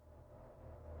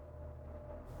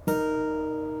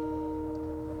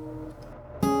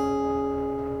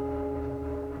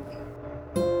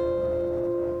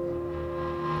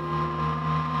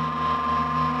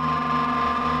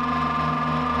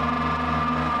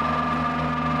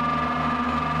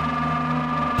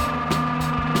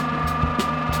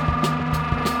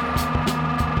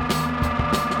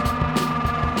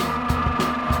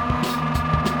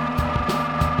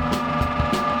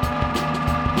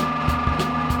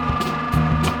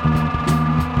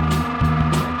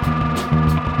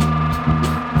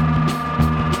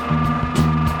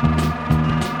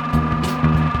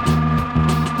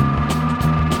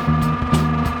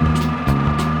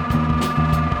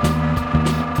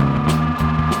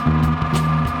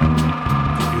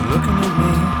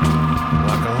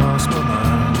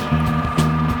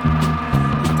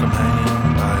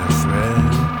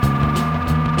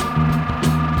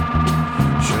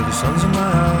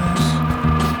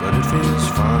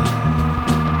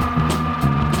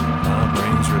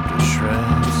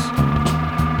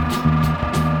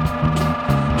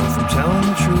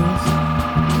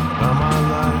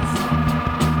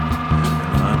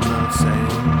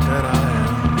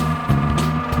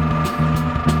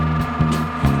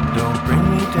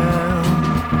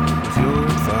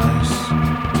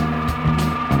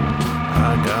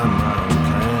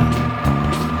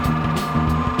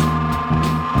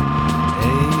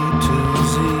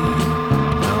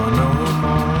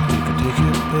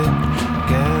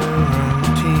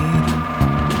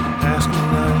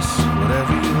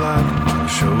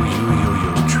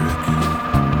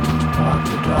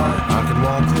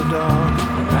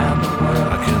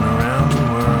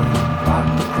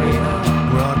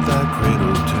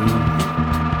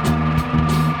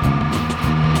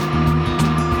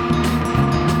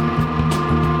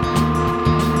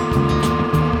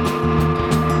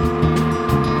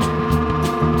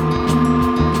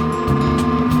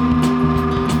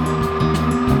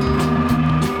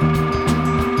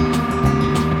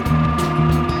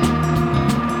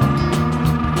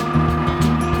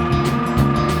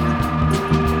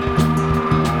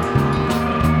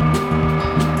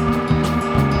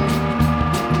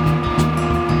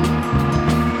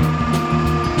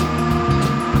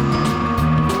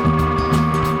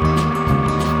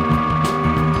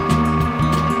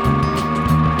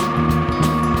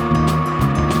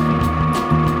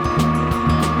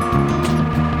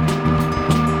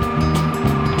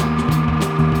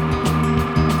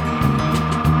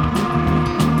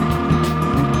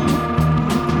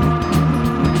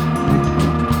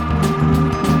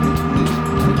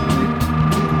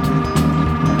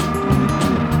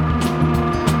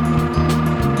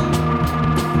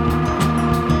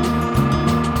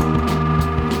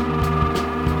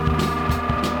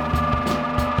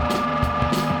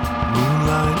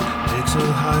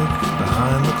like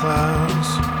behind the clouds.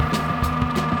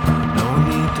 No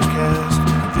need to cast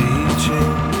the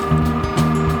chain.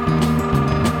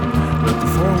 Let the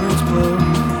four winds blow,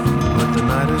 let the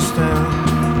nighters stand.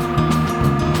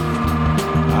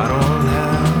 I don't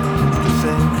have to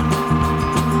think.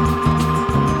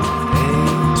 A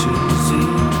to Z,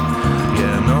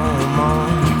 yeah, no more.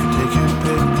 You can take your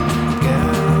pick,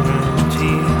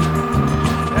 guaranteed.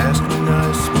 Ask me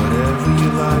nice, whatever you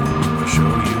like. I'll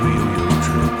show you your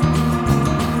trick.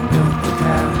 Milk the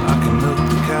cow, I can milk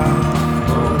the cow.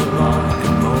 Mow the lawn, I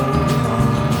can mow the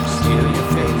lawn.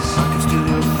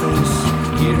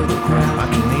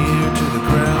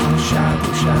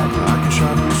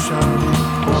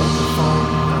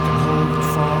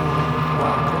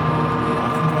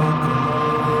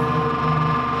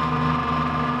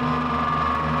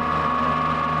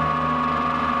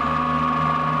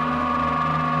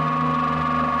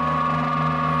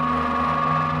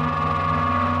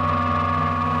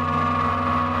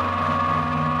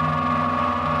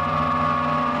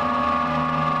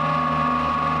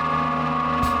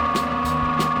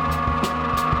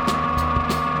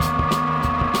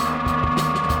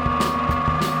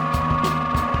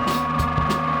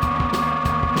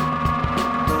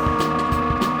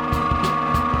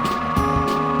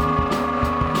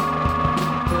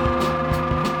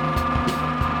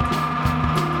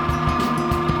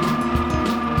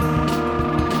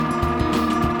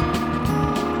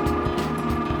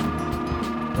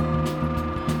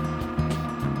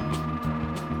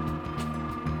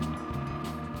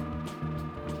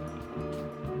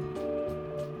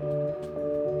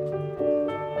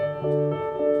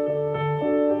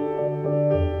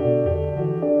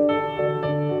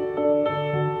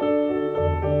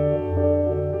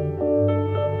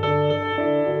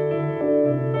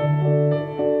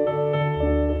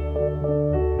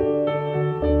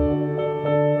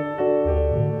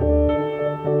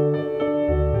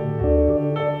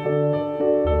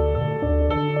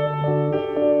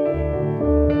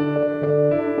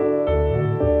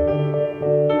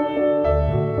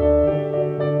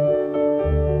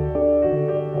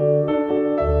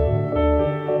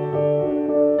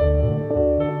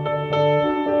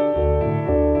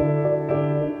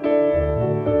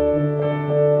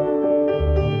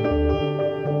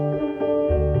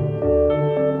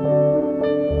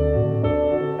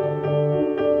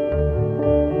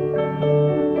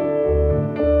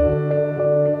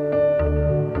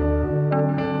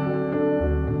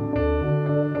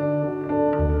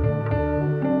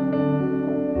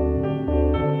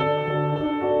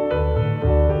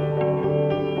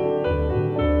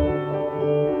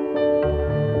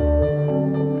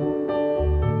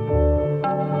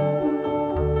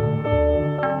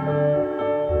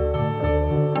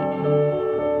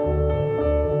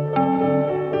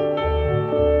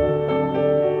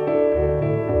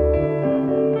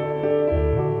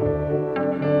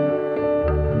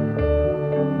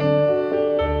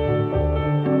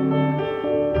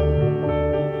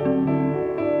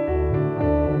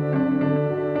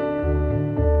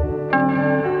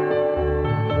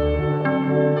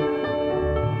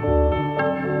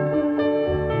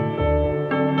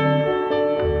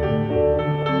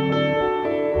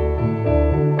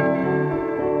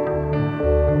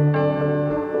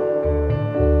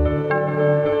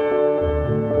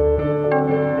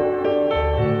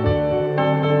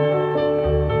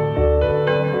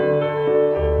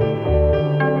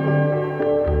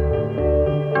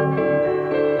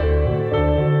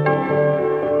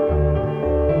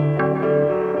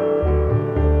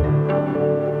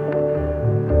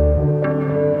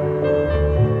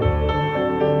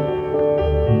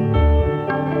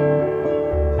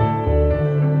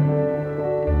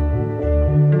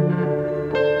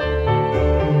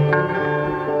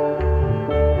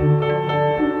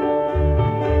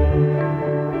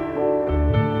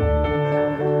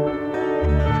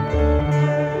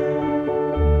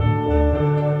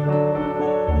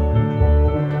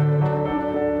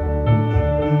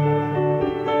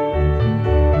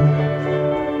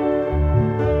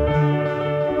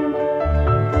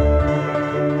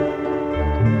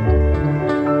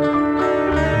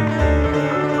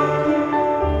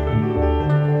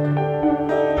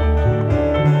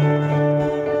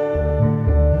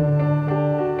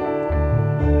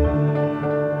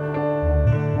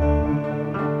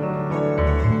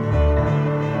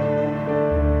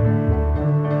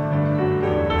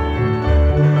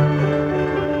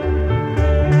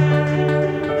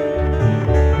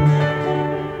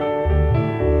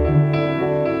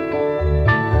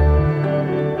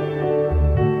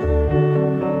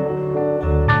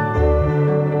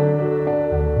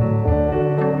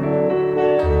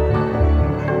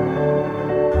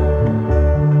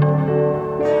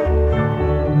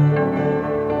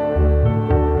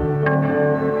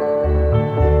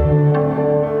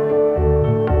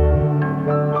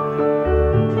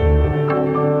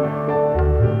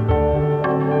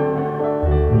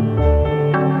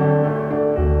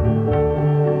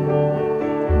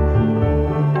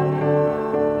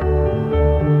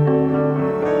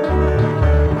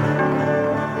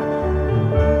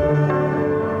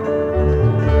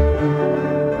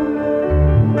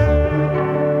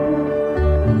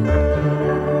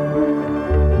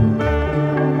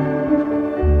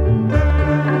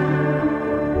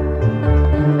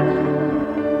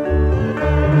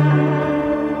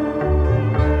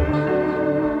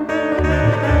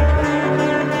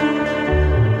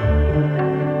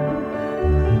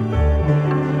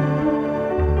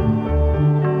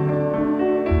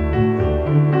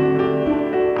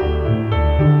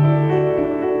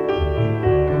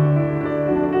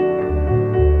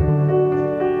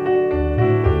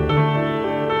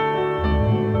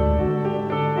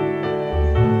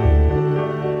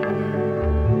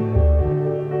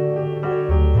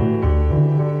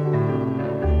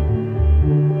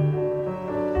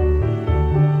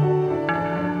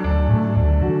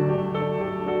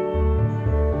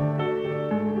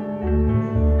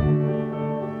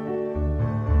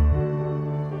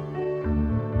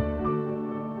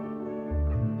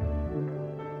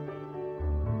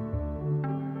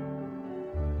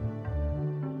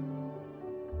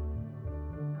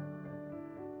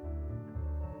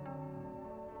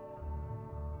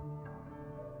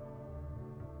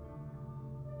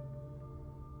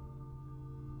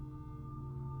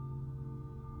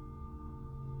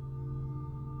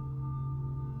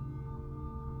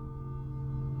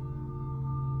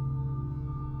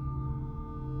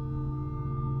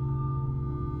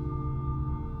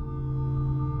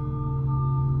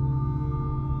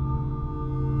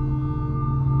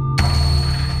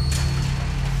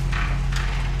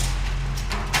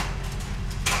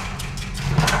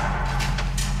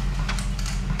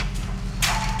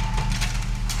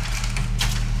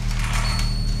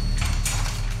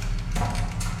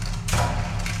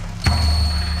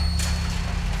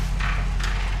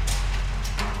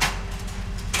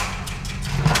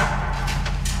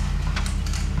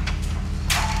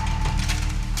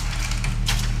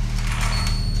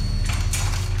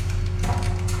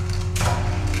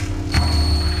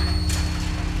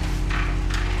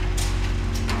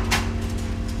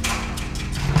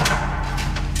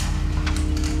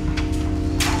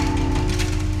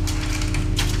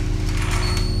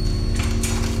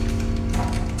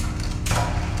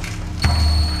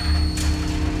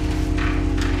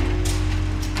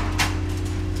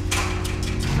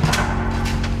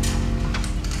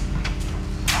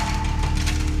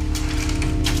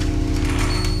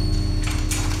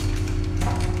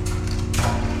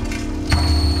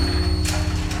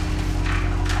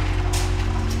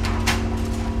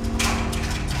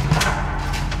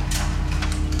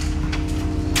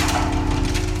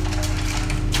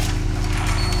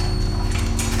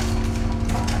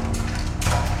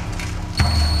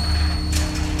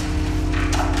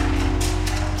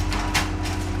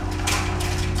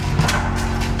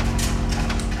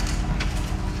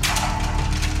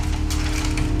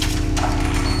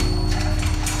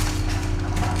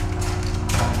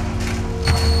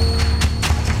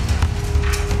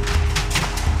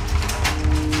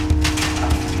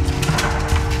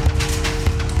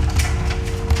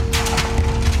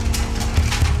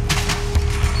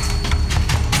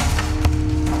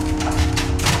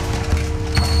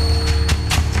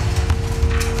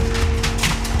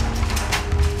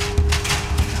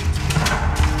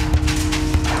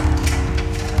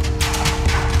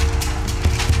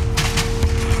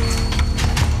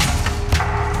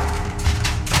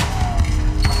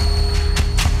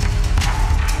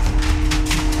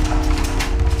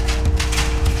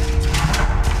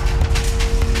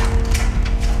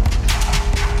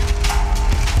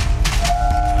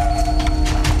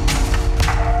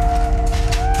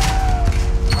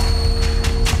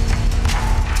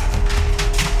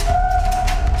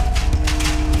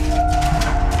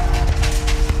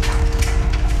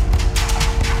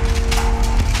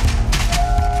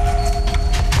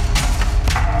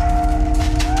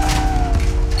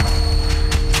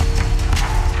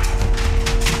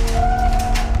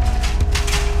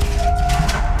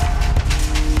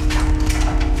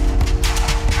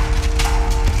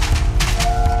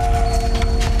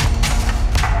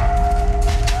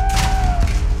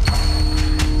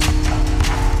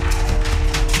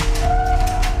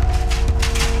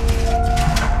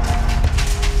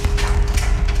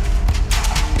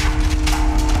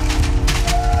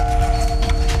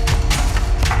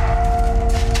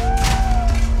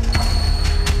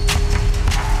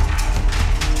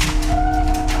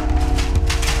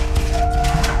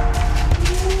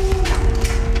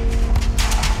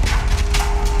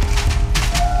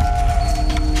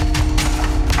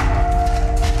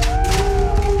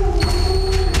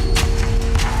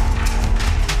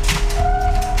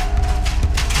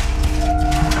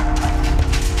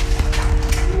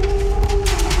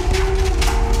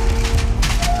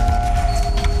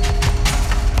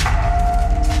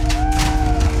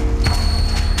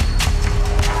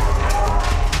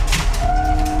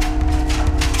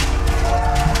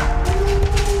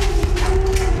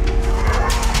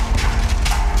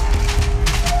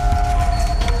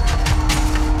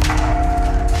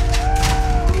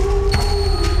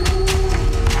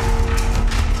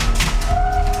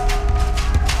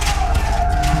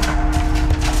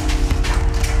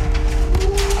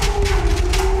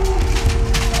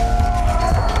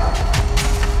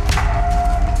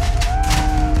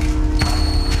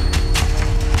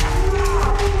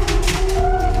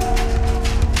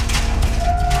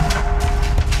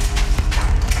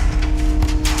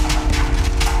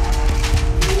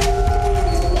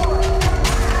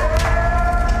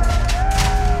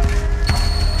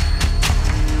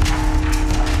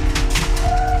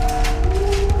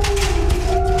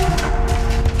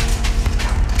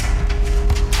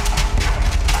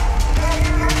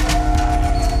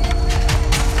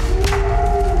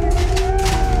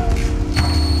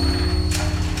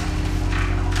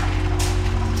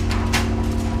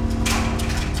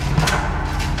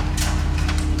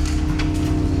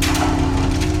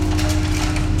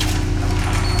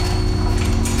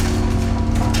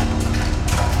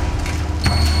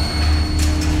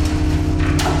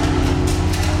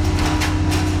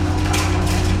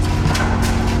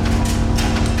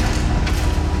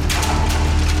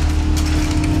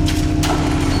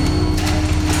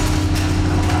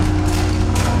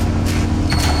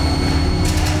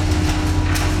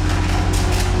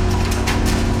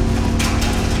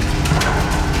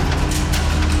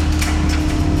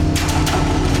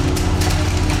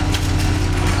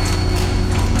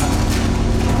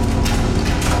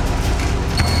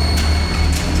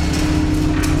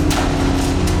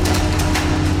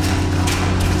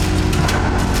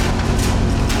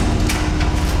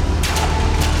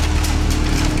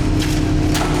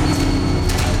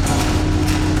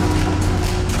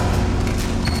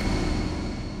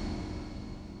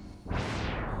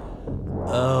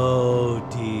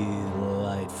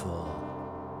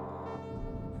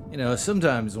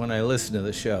 sometimes when I listen to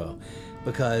the show,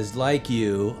 because like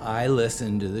you, I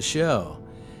listen to the show.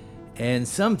 And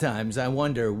sometimes I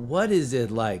wonder, what is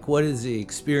it like? What is the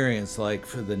experience like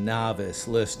for the novice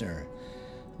listener?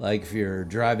 Like if you're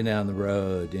driving down the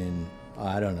road in,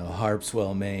 I don't know,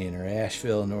 Harpswell, Maine, or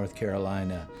Asheville, North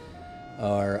Carolina,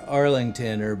 or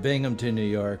Arlington, or Binghamton, New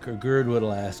York, or Girdwood,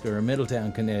 Alaska, or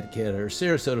Middletown, Connecticut, or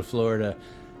Sarasota, Florida,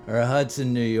 or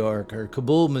Hudson, New York, or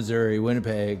Kabul, Missouri,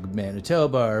 Winnipeg,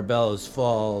 Manitoba, or Bellows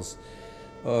Falls,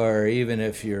 or even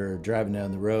if you're driving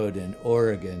down the road in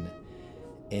Oregon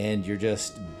and you're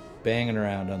just banging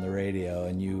around on the radio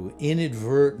and you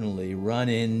inadvertently run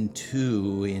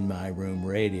into In My Room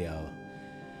Radio.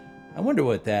 I wonder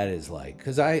what that is like,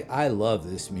 because I love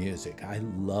this music. I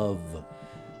love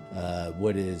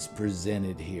what is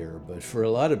presented here, but for a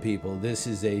lot of people, this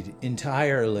is an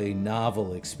entirely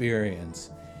novel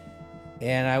experience.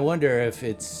 And I wonder if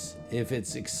it's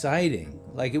exciting,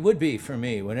 like it would be for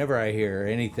me whenever I hear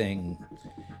anything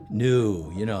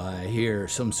new. You know, I hear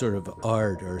some sort of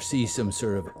art or see some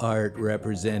sort of art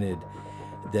represented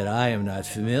that I am not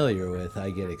familiar with. I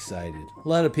get excited. A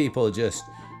lot of people just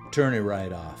turn it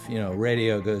right off. You know,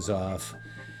 radio goes off,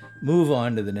 move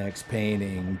on to the next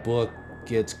painting, book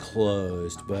gets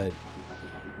closed. But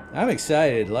I'm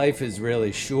excited. Life is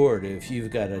really short. If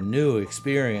you've got a new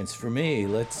experience, for me,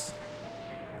 let's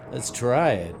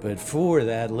try it. But for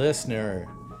that listener,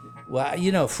 well,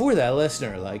 you know, for that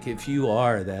listener, like if you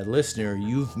are that listener,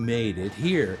 you've made it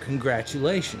here.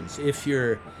 Congratulations. If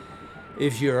you're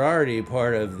already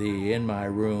part of the In My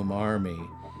Room army,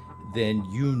 then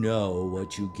you know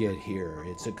what you get here.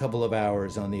 It's a couple of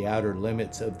hours on the outer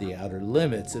limits of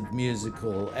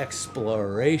musical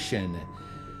exploration.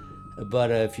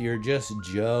 But if you're just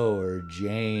Joe or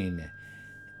Jane,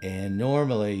 and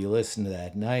normally you listen to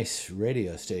that nice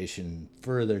radio station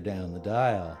further down the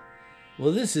dial,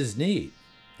 well, this is neat.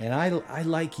 And I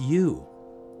like you.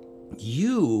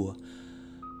 You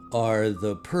are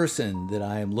the person that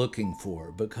I am looking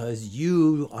for, because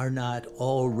you are not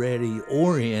already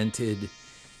oriented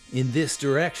in this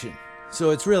direction.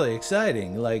 So it's really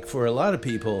exciting. Like for a lot of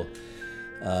people,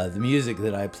 the music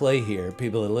that I play here,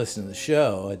 people that listen to the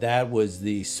show, that was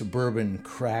the Suburban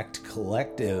Cracked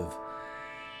Collective.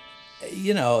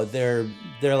 You know, they're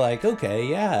like, okay,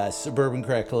 yeah, Suburban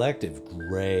Crack Collective,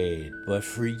 great. But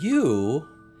for you,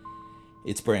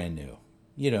 it's brand new.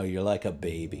 You know, you're like a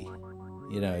baby.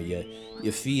 You know,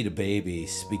 you feed a baby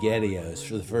SpaghettiOs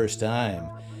for the first time,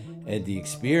 and the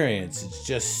experience is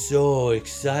just so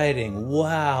exciting.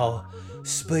 Wow,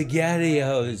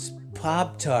 SpaghettiOs,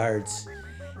 Pop-Tarts,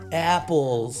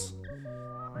 apples,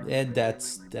 and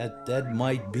that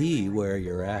might be where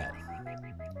you're at.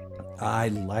 I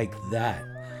like that.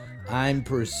 I'm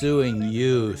pursuing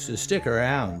you, so stick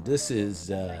around. This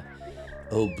is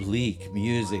oblique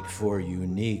music for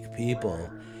unique people.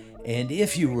 And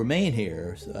if you remain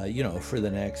here, you know, for the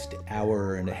next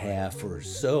hour and a half or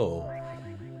so,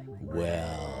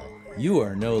 well, you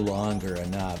are no longer a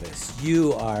novice.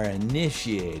 You are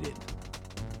initiated.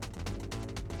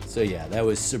 So yeah, that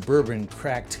was Suburban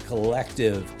Cracked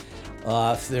Collective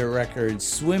off their record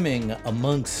Swimming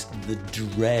Amongst the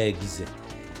Dregs,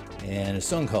 and a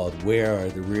song called Where Are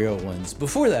the Real Ones.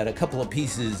 Before that, a couple of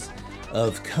pieces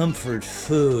of comfort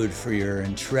food for your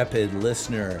intrepid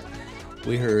listener.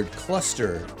 We heard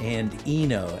Cluster and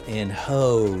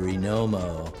Eno-Ho,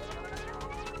 Renomo.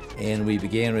 And we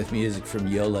began with music from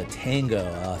Yola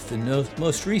Tango off the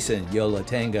most recent Yola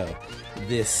Tango,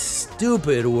 This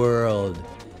Stupid World,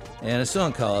 and a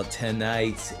song called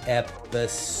Tonight's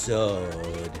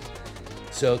Episode.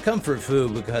 So comfort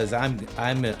food, because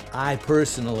I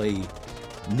personally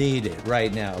need it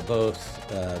right now, both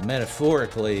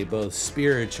metaphorically, both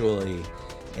spiritually,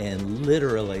 and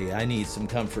literally. I need some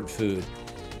comfort food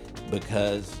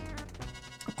because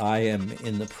I am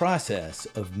in the process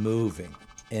of moving.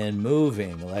 And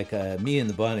moving, like me and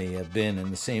the bunny have been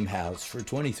in the same house for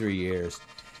 23 years.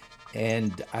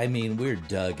 And I mean, we're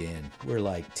dug in. We're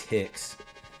like ticks.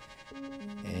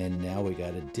 And now we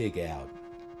got to dig out.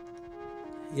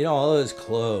 You know, all those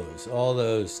clothes, all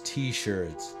those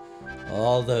t-shirts,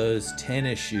 all those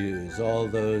tennis shoes, all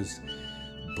those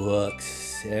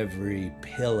books, every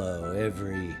pillow,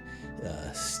 every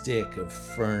stick of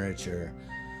furniture,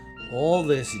 all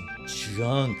this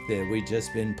junk that we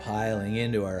just been piling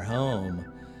into our home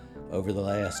over the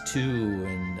last 2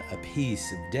 and a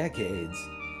piece of decades.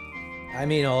 I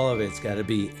mean, all of it's got to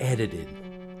be edited.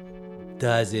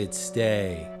 Does it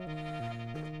stay?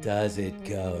 Does it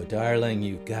go? Darling,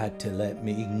 you've got to let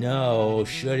me know.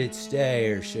 Should it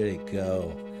stay or should it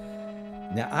go?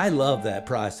 Now, I love that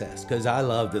process because I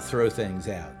love to throw things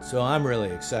out. So I'm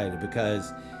really excited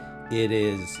because it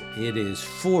is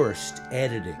forced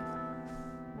editing.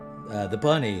 The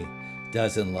bunny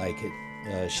doesn't like it.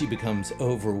 She becomes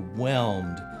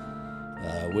overwhelmed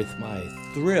with my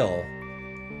thrill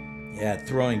at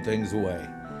throwing things away.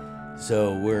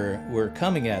 So we're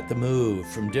coming at the move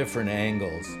from different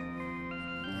angles.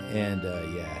 And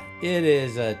it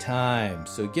is a time.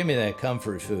 So give me that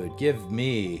comfort food. Give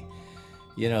me,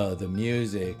 the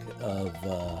music of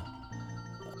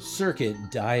Circuit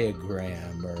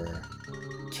Diagram or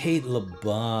Cate or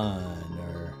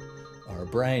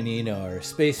Brian Eno or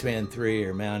Spaceman 3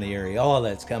 or Mount Eerie. All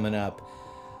that's coming up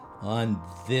on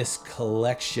this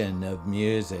collection of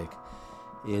music.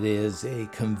 It is a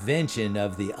convention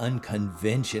of the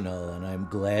unconventional, and I'm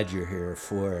glad you're here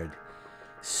for it.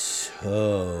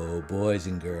 So, boys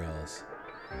and girls,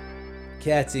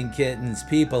 cats and kittens,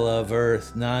 people of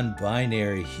Earth,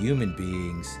 non-binary human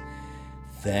beings,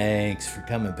 thanks for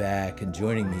coming back and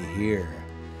joining me here.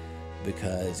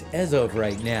 Because as of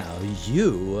right now,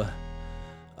 you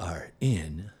are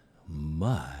in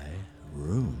my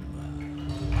room.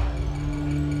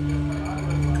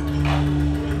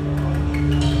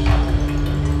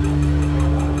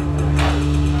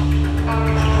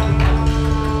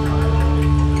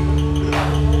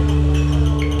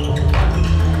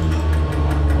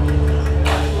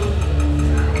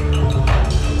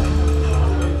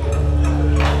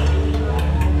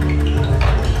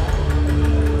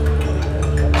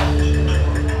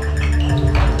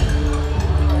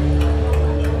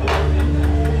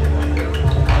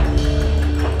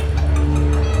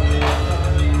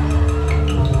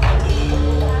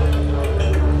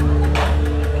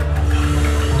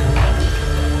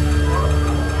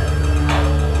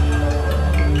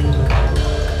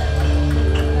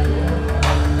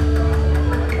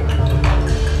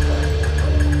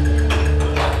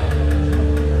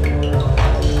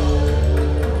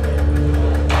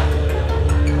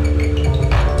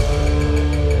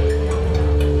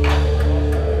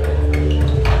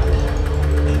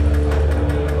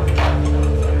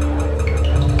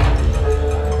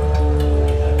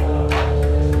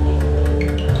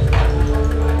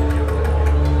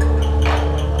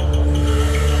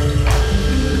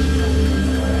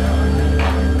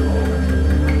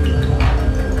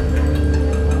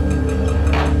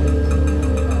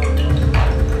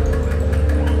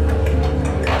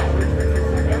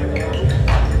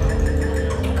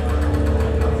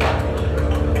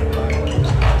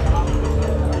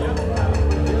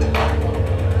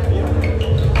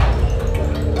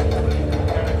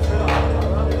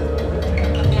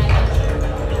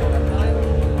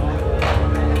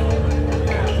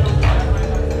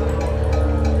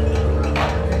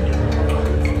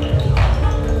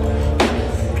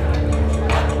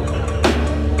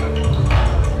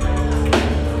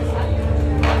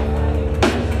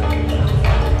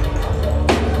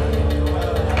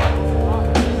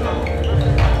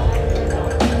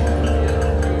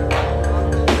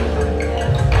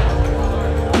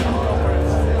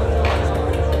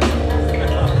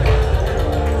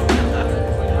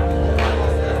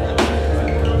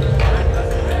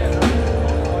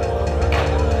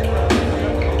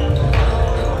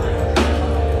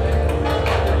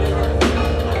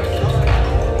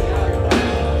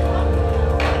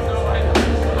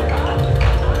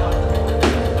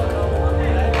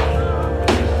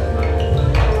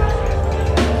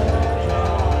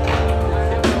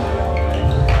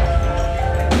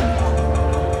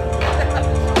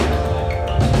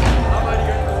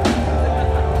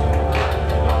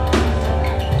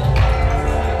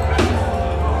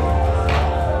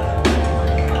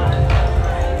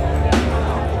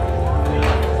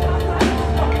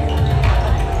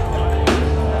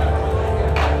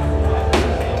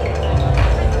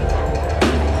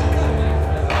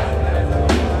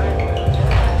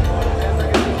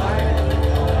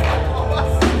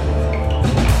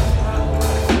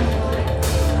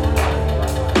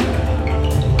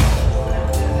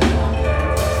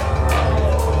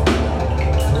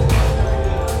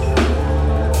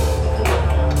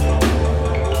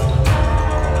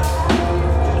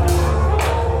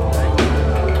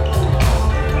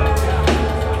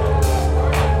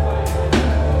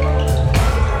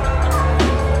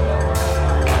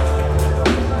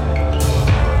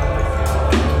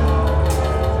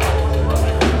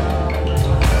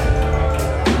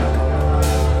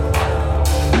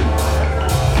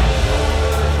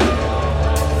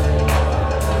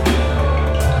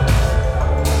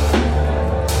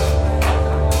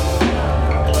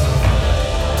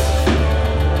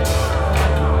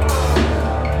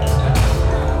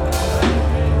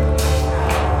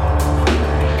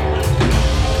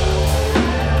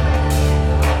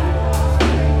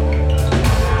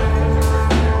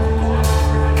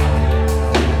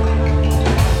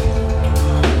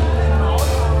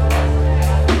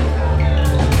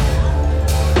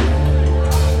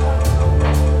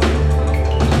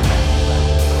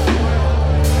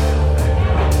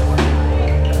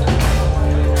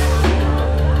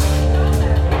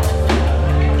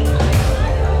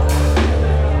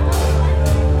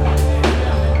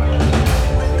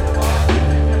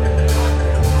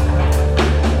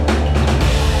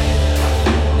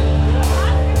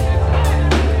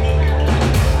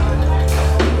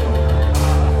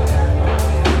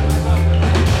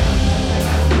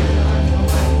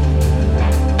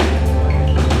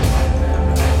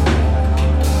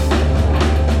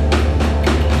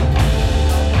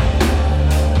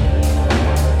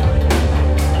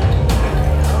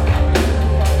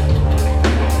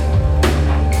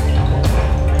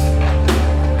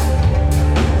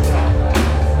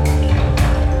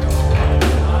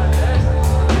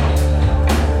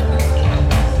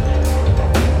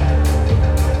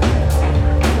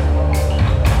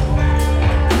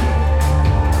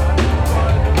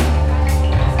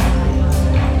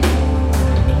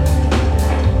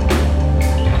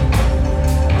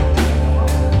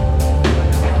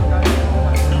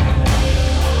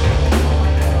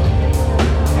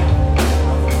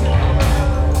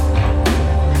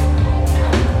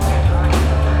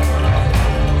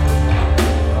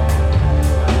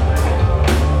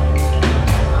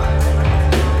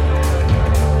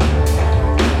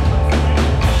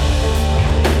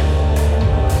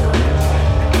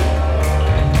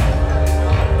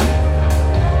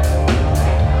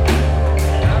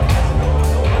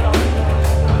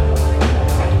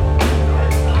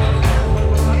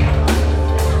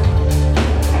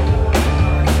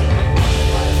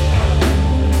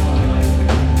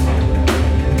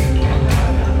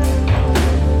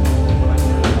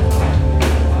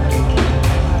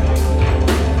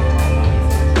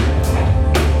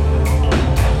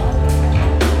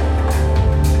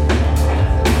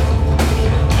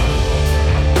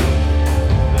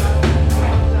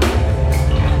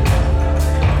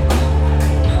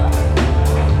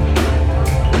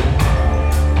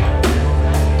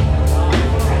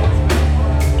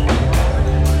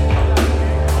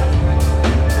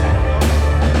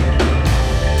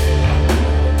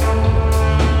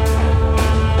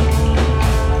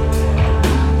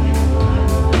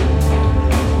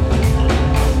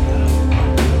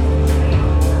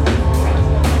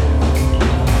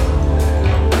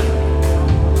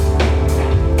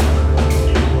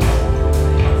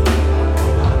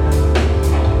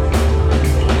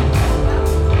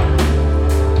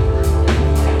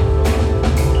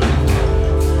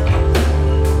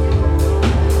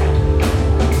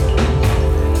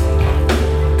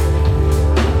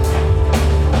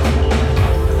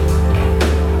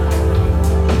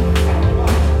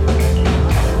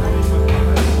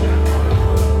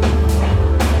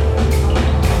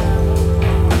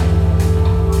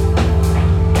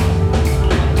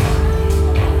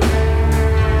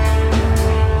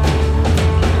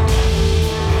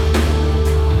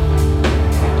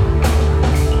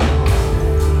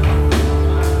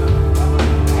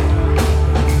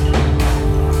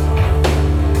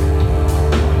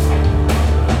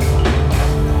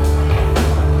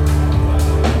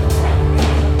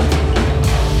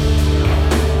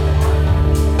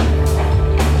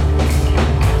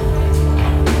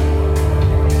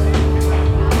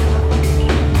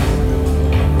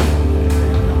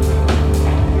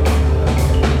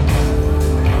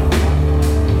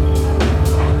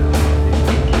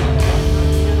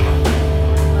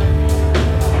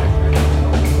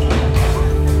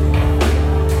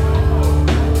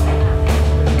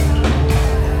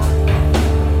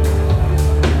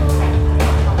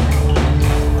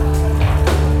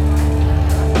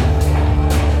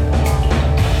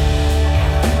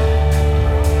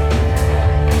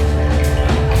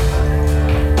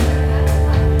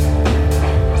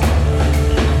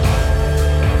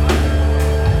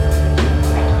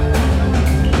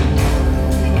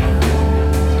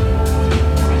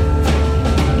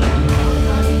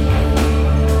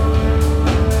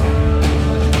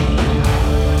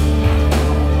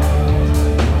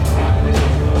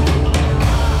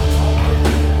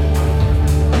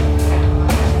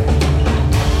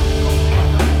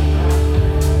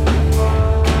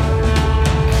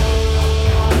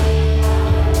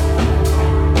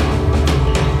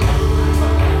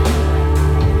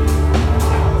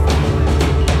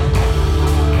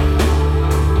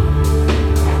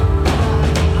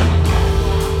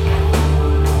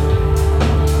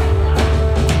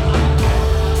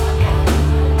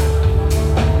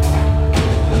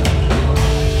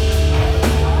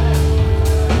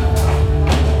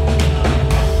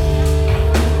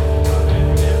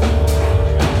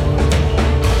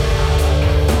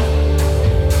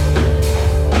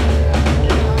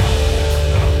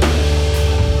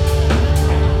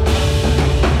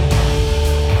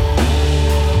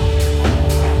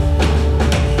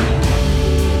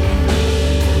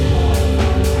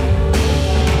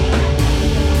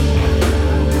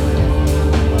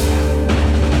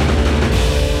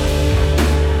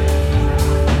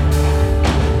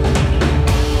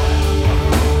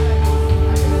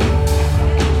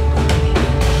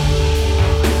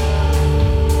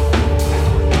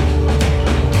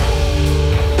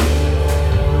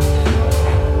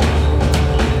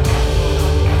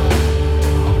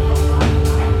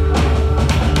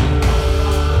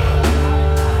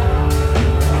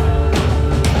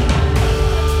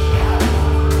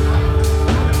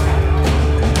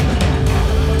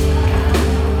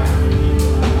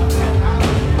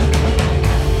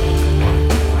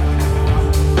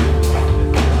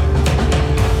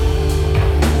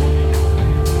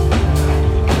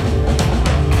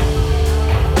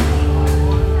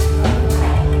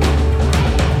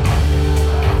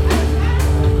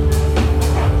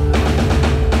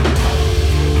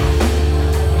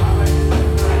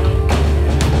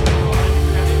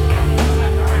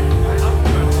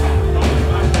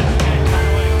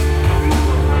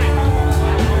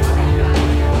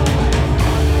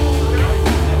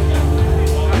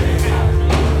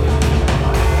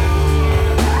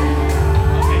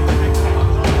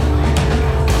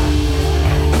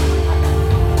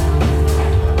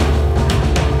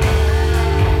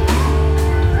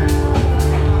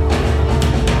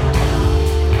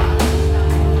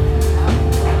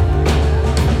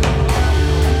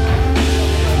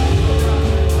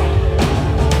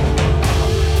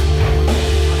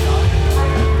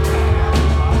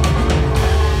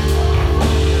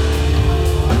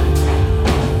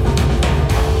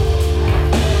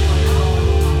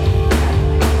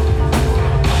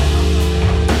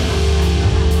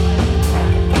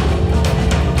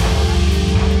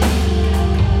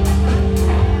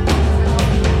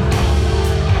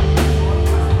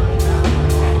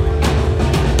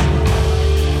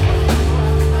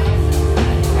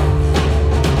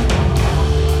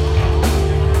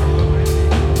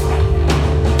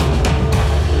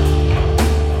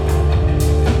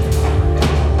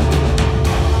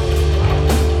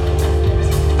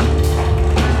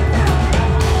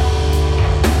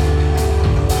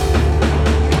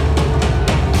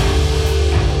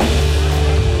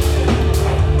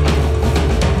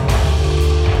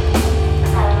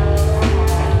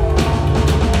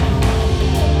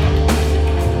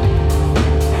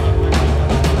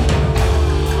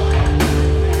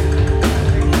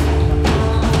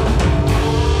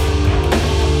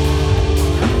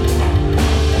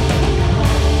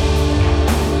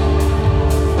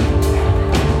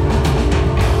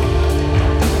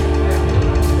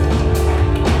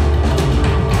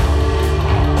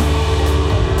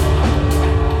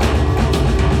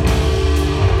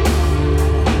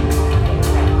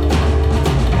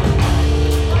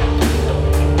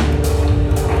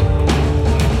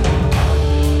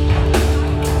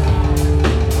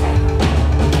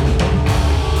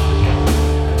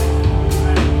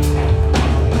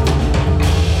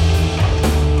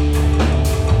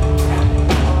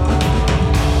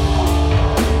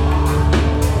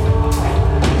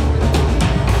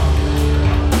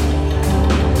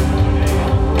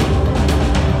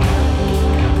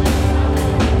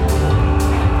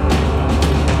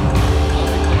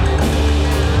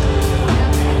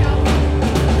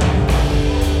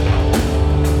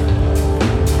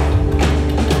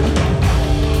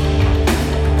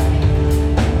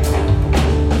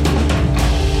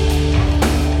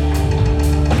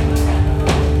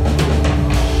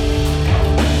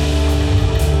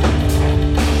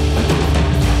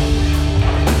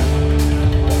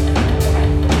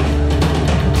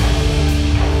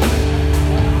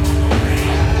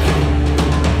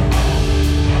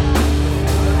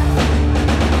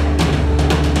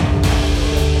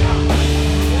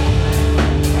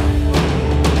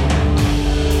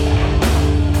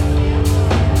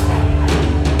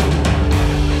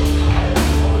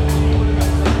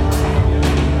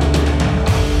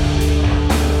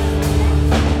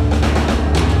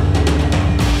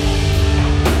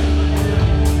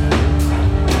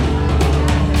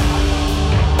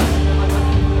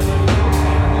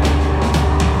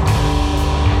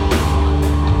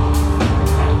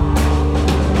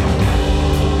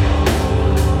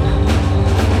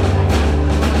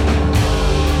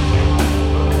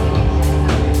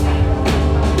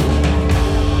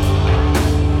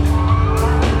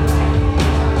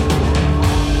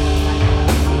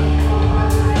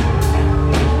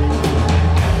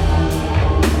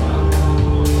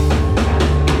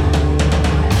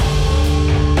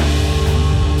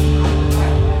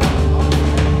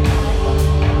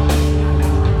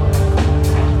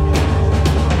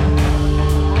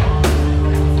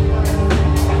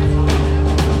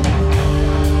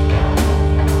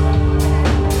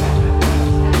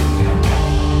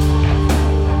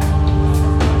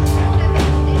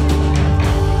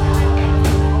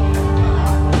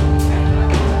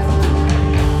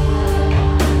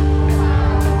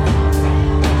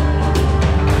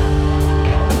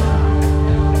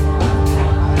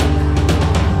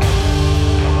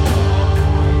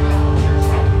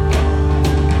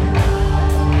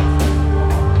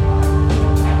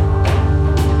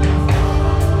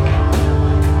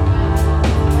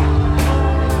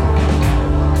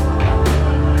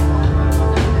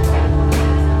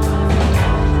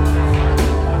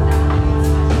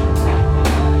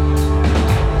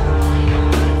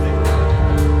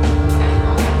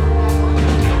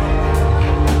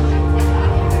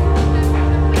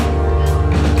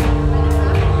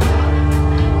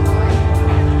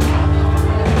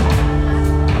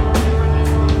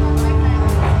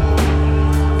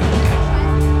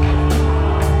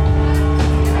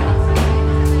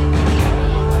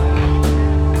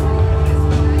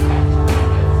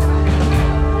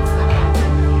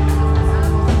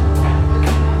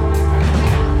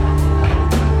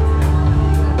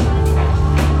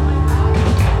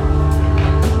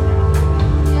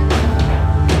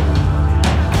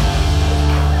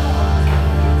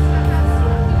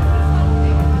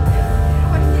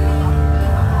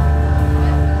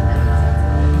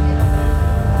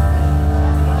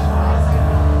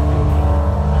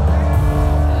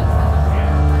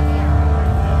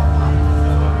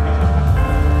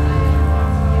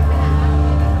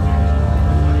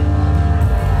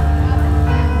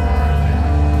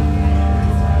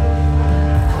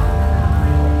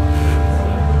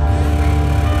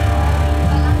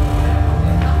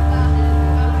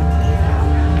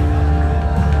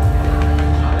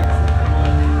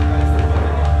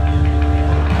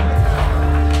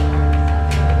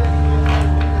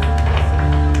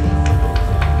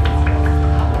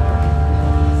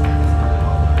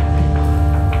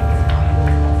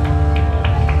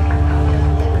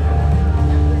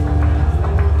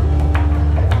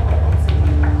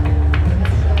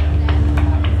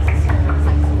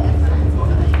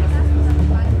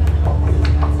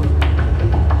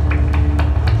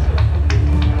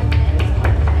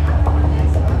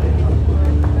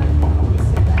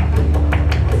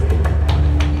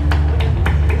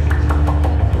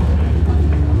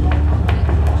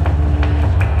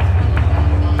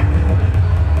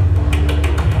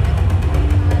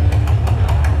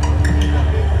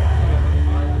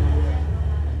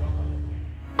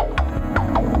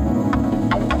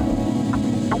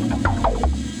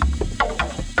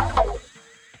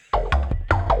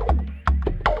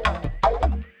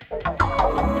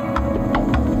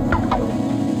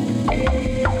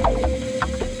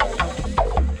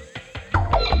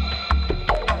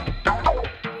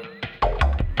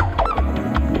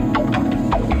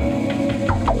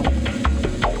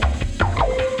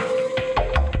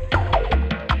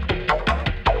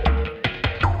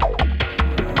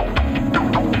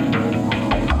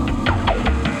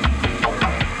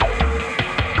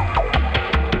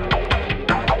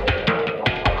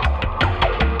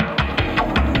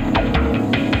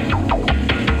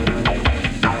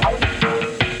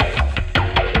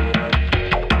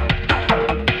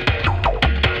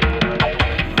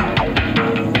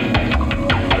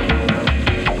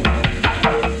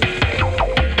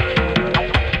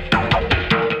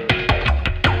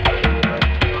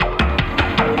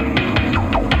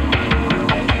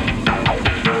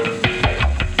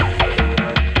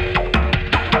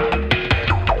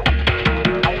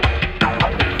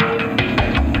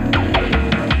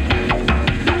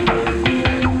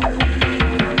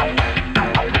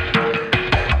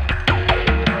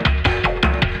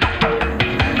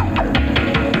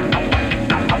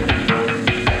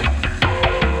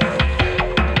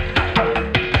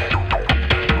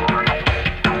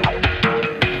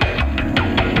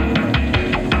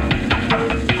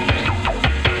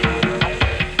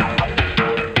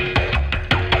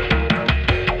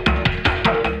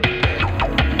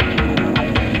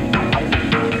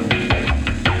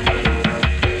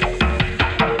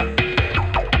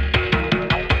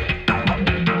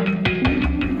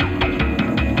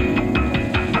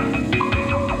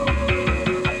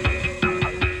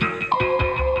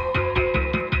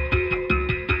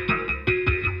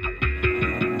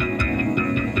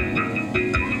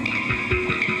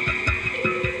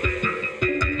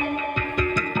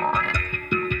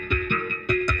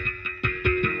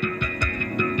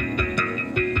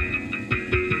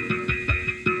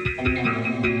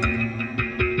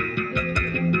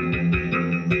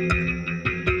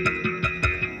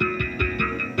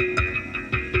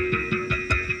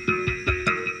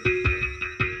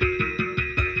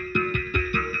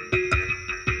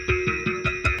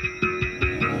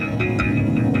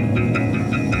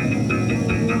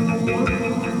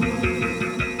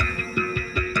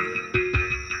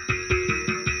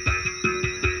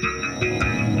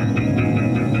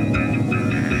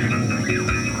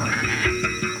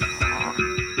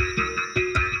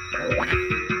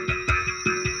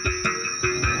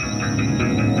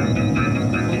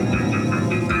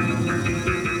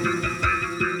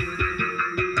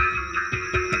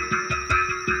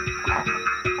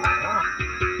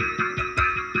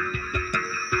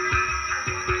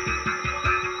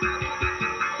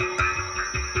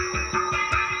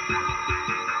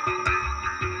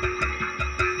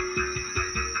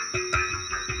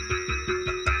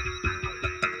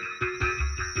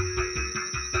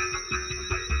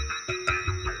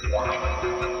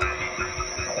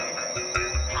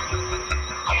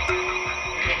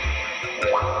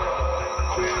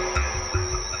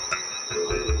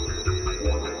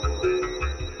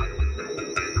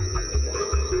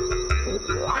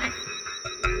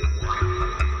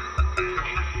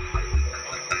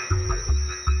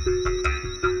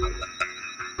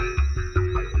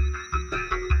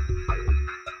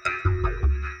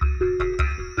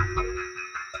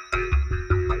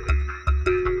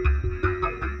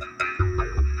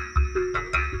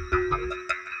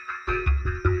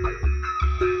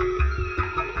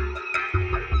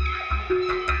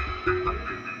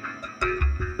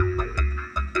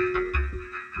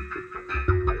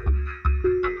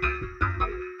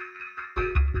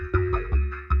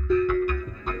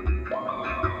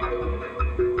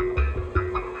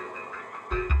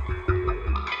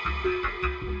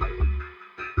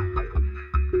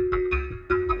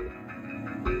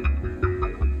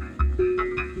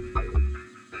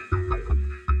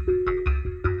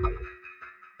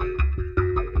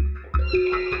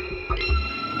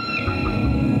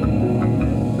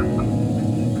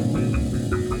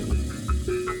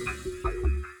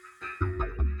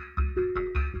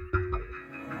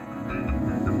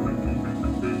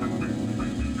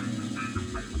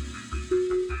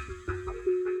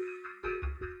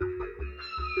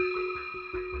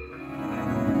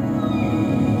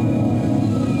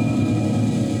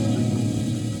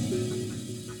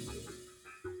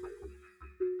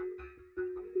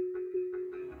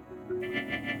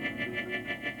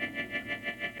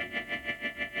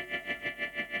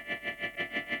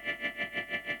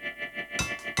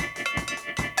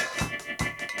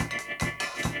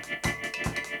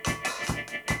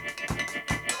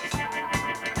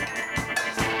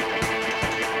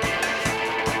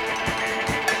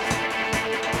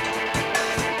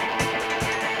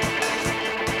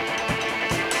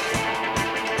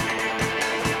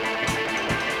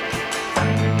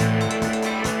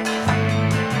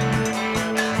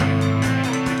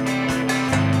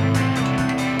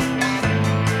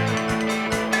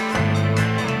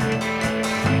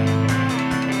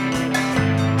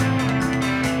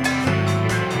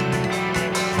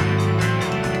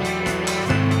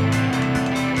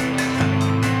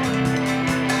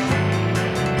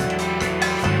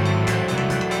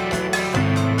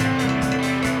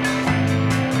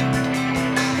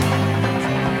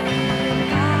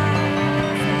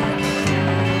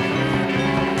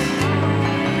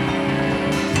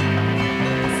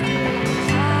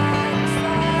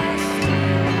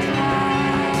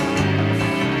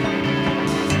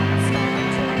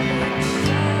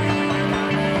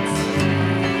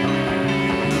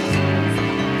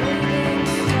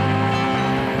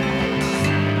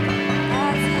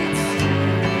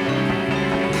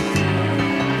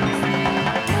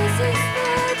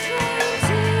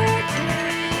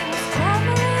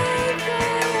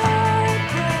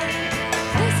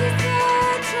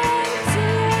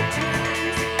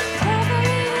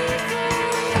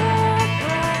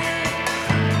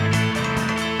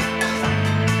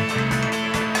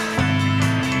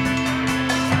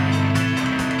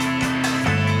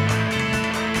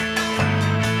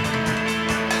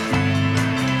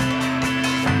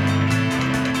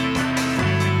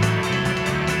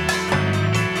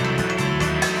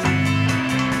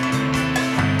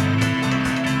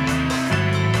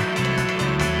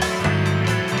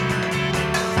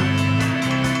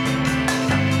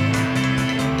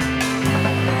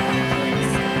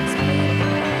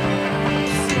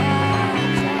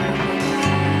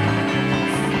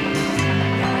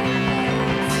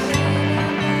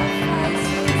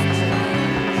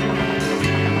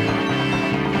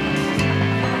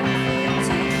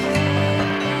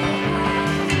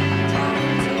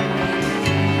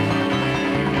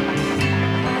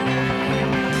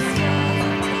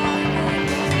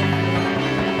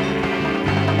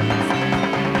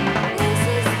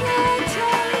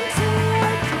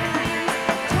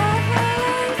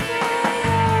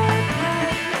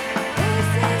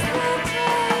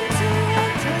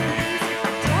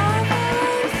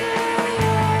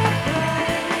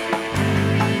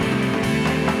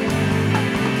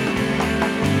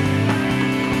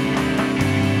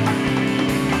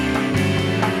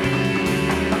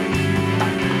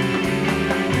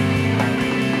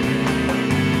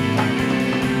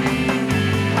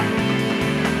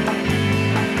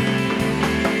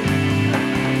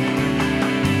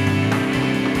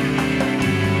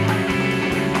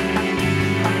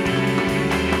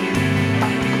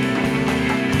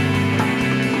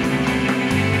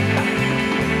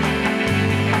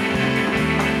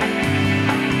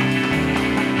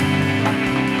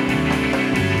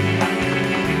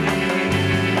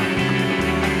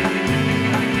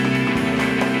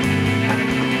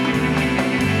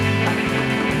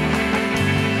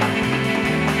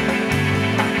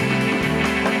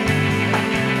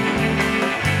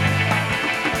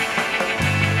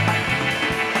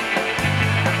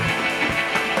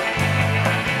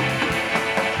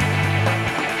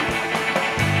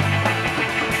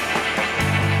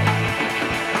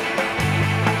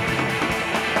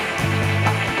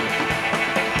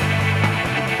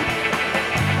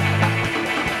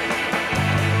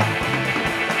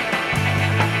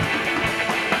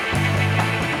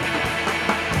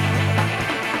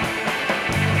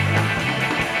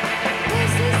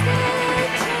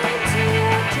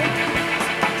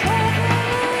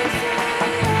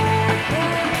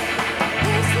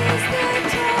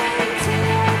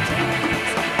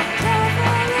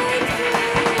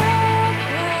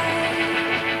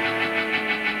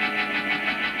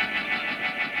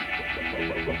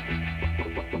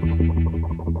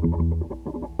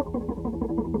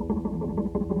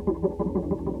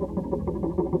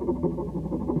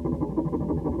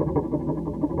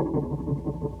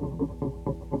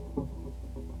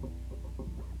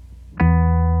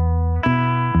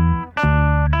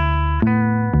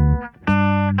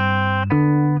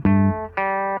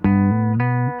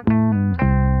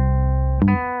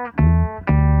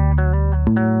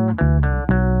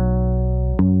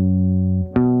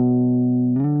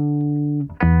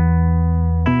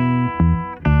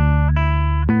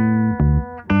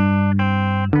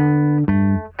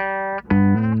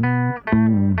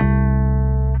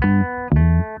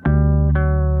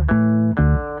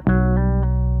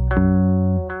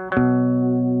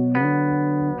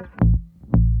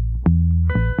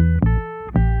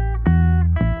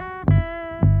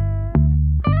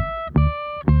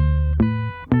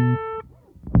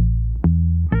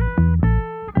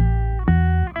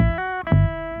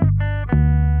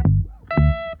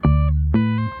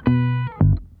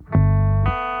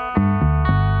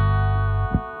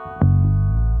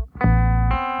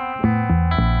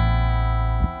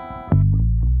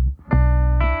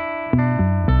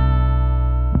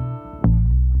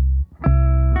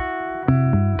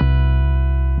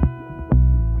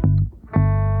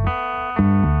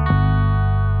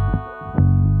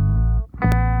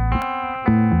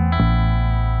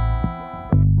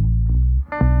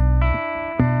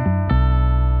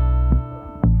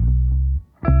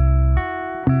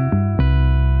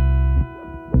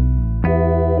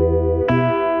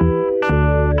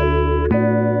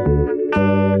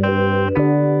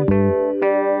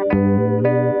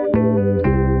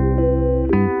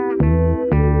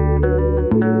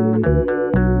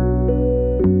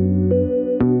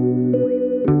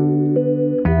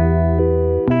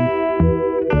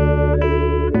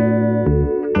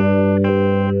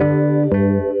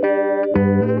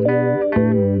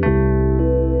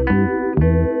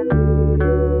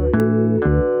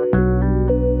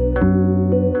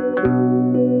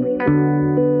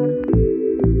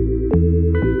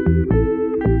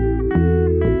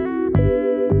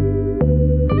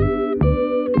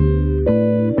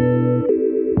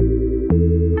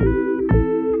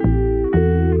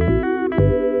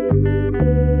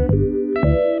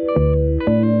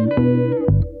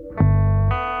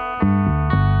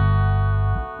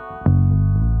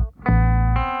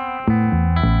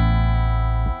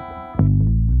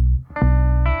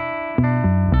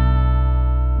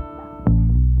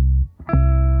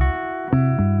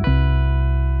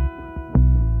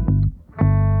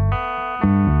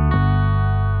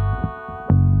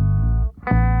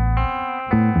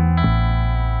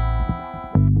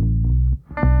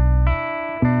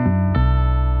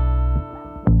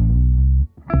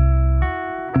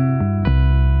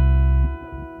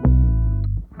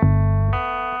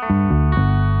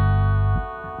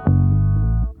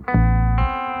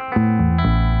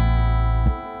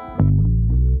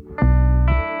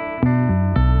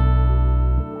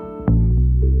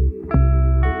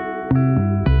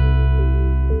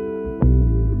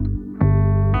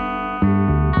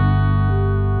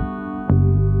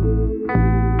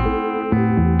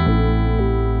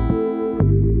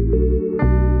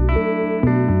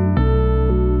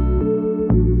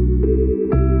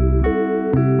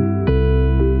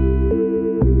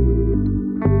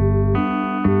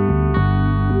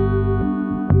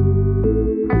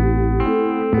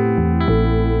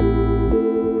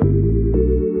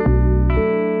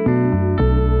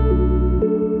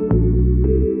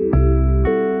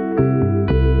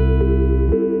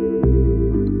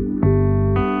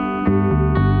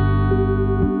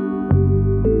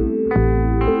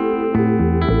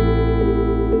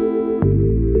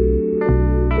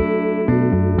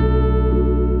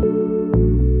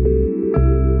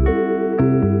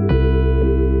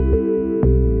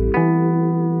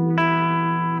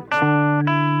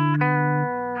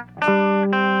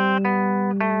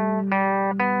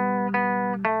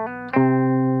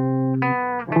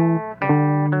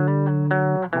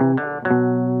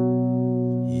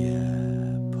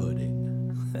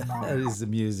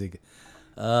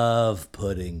 love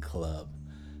Pudding Club.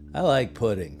 I like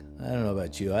pudding. I don't know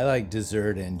about you. I like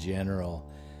dessert in general,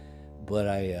 but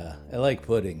I like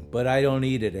pudding. But I don't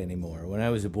eat it anymore. When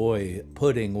I was a boy,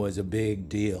 pudding was a big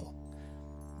deal.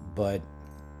 But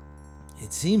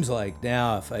it seems like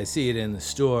now if I see it in the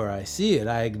store, I see it,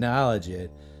 I acknowledge it.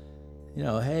 You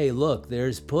know, hey, look,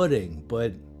 there's pudding,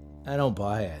 but I don't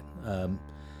buy it.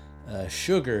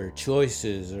 Sugar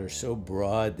choices are so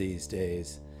broad these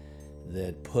days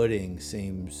that pudding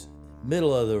seems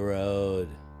middle of the road.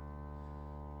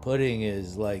 Pudding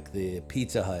is like the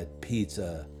Pizza Hut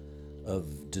pizza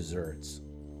of desserts.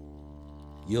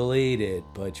 You'll eat it,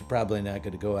 but you're probably not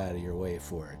going to go out of your way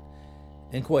for it.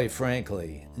 And quite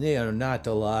frankly, you know, not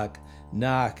to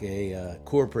knock a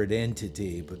corporate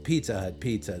entity, but Pizza Hut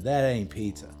pizza, that ain't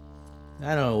pizza.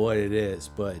 I don't know what it is,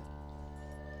 but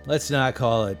let's not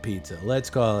call it pizza. Let's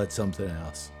call it something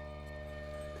else.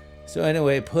 So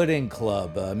anyway, Pudding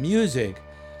Club, music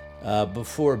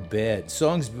before bed.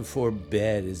 Songs Before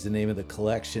Bed is the name of the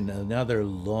collection. Another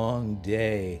long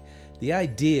day. The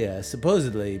idea,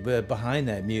 supposedly, behind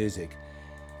that music,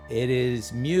 it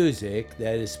is music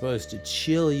that is supposed to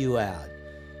chill you out.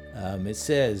 It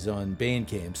says on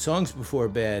Bandcamp, Songs Before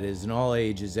Bed is an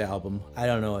all-ages album. I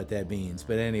don't know what that means,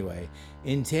 but anyway,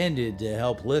 intended to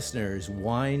help listeners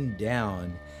wind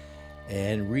down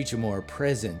and reach a more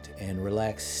present and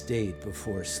relaxed state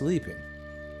before sleeping,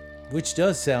 which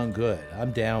does sound good.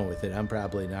 I'm down with it. I'm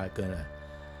probably not gonna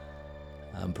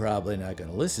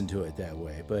listen to it that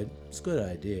way, but it's a good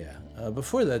idea.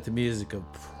 Before that, the music of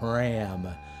Pram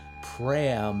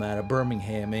out of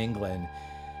Birmingham, England,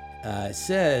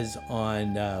 says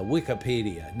on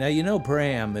Wikipedia. Now, you know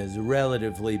Pram is a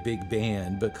relatively big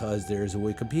band because there's a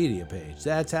Wikipedia page.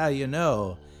 That's how you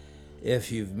know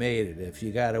if you've made it. If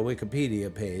you got a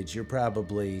Wikipedia page, you're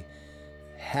probably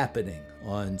happening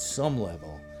on some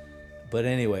level. But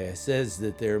anyway, it says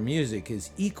that their music is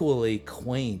equally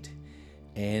quaint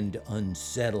and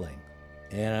unsettling.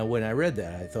 And when I read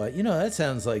that, I thought, you know, that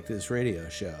sounds like this radio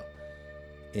show.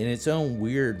 In its own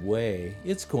weird way,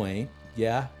 it's quaint,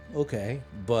 yeah, okay,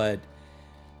 but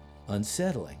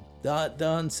unsettling. The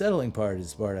unsettling part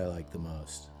is the part I like the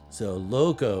most. So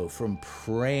Loco from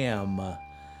Pram,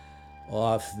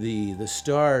 off the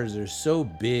stars are so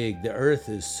big, the earth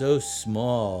is so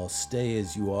small, stay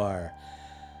as you are.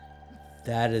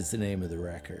 That is the name of the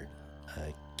record.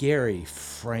 Gary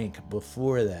Frank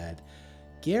before that.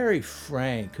 Gary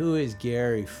Frank, who is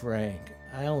Gary Frank?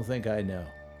 I don't think I know.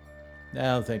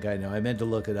 I meant to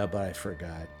look it up, but I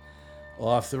forgot.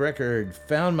 Off the record,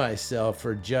 Found Myself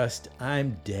for Just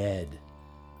I'm Dead.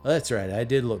 Well, that's right, I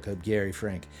did look up Gary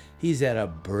Frank. He's out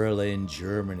of Berlin,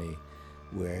 Germany,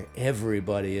 where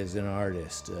everybody is an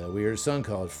artist. We heard a song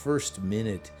called First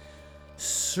Minute.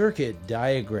 Circuit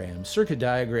Diagram. Circuit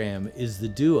Diagram is the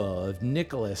duo of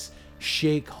Nicholas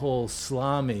Shake Hole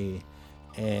Slami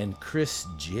and Chris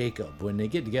Jacob. When they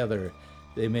get together,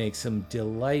 they make some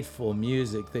delightful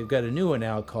music. They've got a new one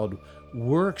out called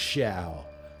Work Shall.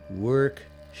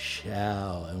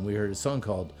 And we heard a song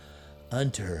called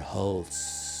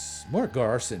Unterholz. Marc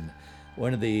Garson,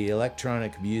 one of the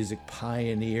electronic music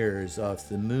pioneers off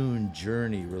the Moon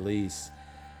Journey release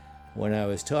when I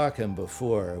was talking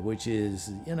before, which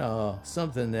is, you know,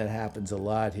 something that happens a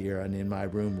lot here on In My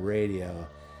Room Radio.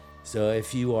 So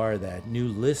if you are that new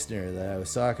listener that I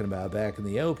was talking about back in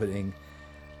the opening,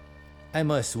 I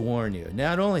must warn you.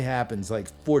 Now, it only happens like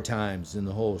 4 times in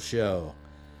the whole show,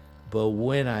 but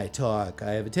when I talk,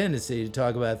 I have a tendency to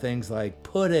talk about things like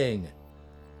pudding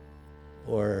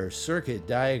or circuit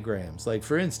diagrams. Like,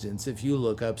 for instance, if you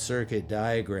look up circuit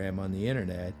diagram on the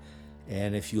internet,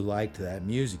 and if you liked that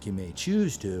music, you may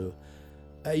choose to,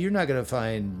 you're not going to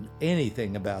find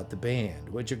anything about the band.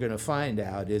 What you're going to find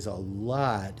out is a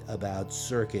lot about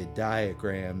circuit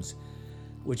diagrams,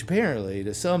 which apparently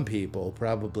to some people,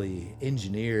 probably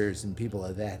engineers and people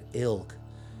of that ilk,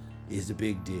 is a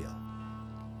big deal.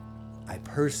 I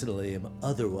personally am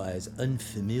otherwise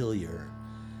unfamiliar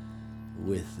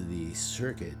with the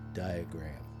circuit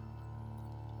diagram.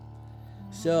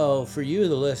 So, for you,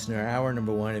 the listener, hour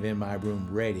number 1 of In My Room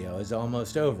Radio is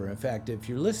almost over. In fact, if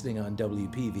you're listening on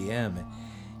WPVM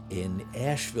in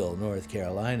Asheville, North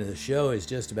Carolina, the show is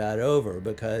just about over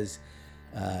because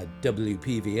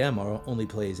WPVM only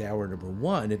plays hour number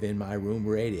 1 of In My Room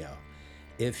Radio.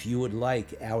 If you would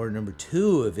like hour number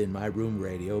 2 of In My Room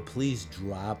Radio, please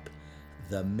drop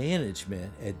the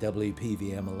management at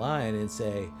WPVM a line and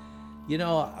say, you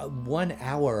know, 1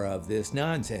 hour of this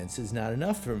nonsense is not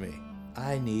enough for me.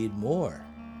 I need more.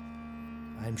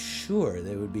 I'm sure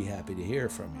they would be happy to hear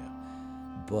from you.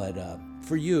 But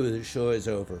for you, the show is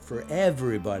over. For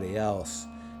everybody else,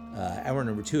 Hour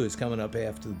number 2 is coming up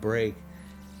after the break.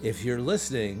 If you're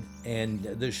listening and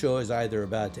the show is either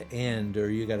about to end or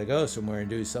you got to go somewhere and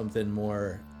do something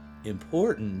more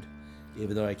important,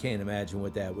 even though I can't imagine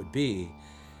what that would be,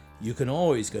 you can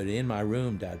always go to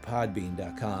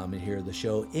inmyroom.podbean.com and hear the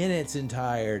show in its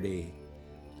entirety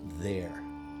there.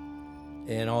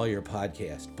 And all your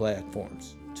podcast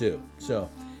platforms too. So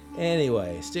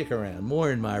anyway, stick around.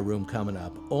 More In My Room coming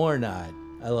up or not.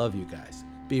 I love you guys.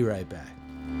 Be right back.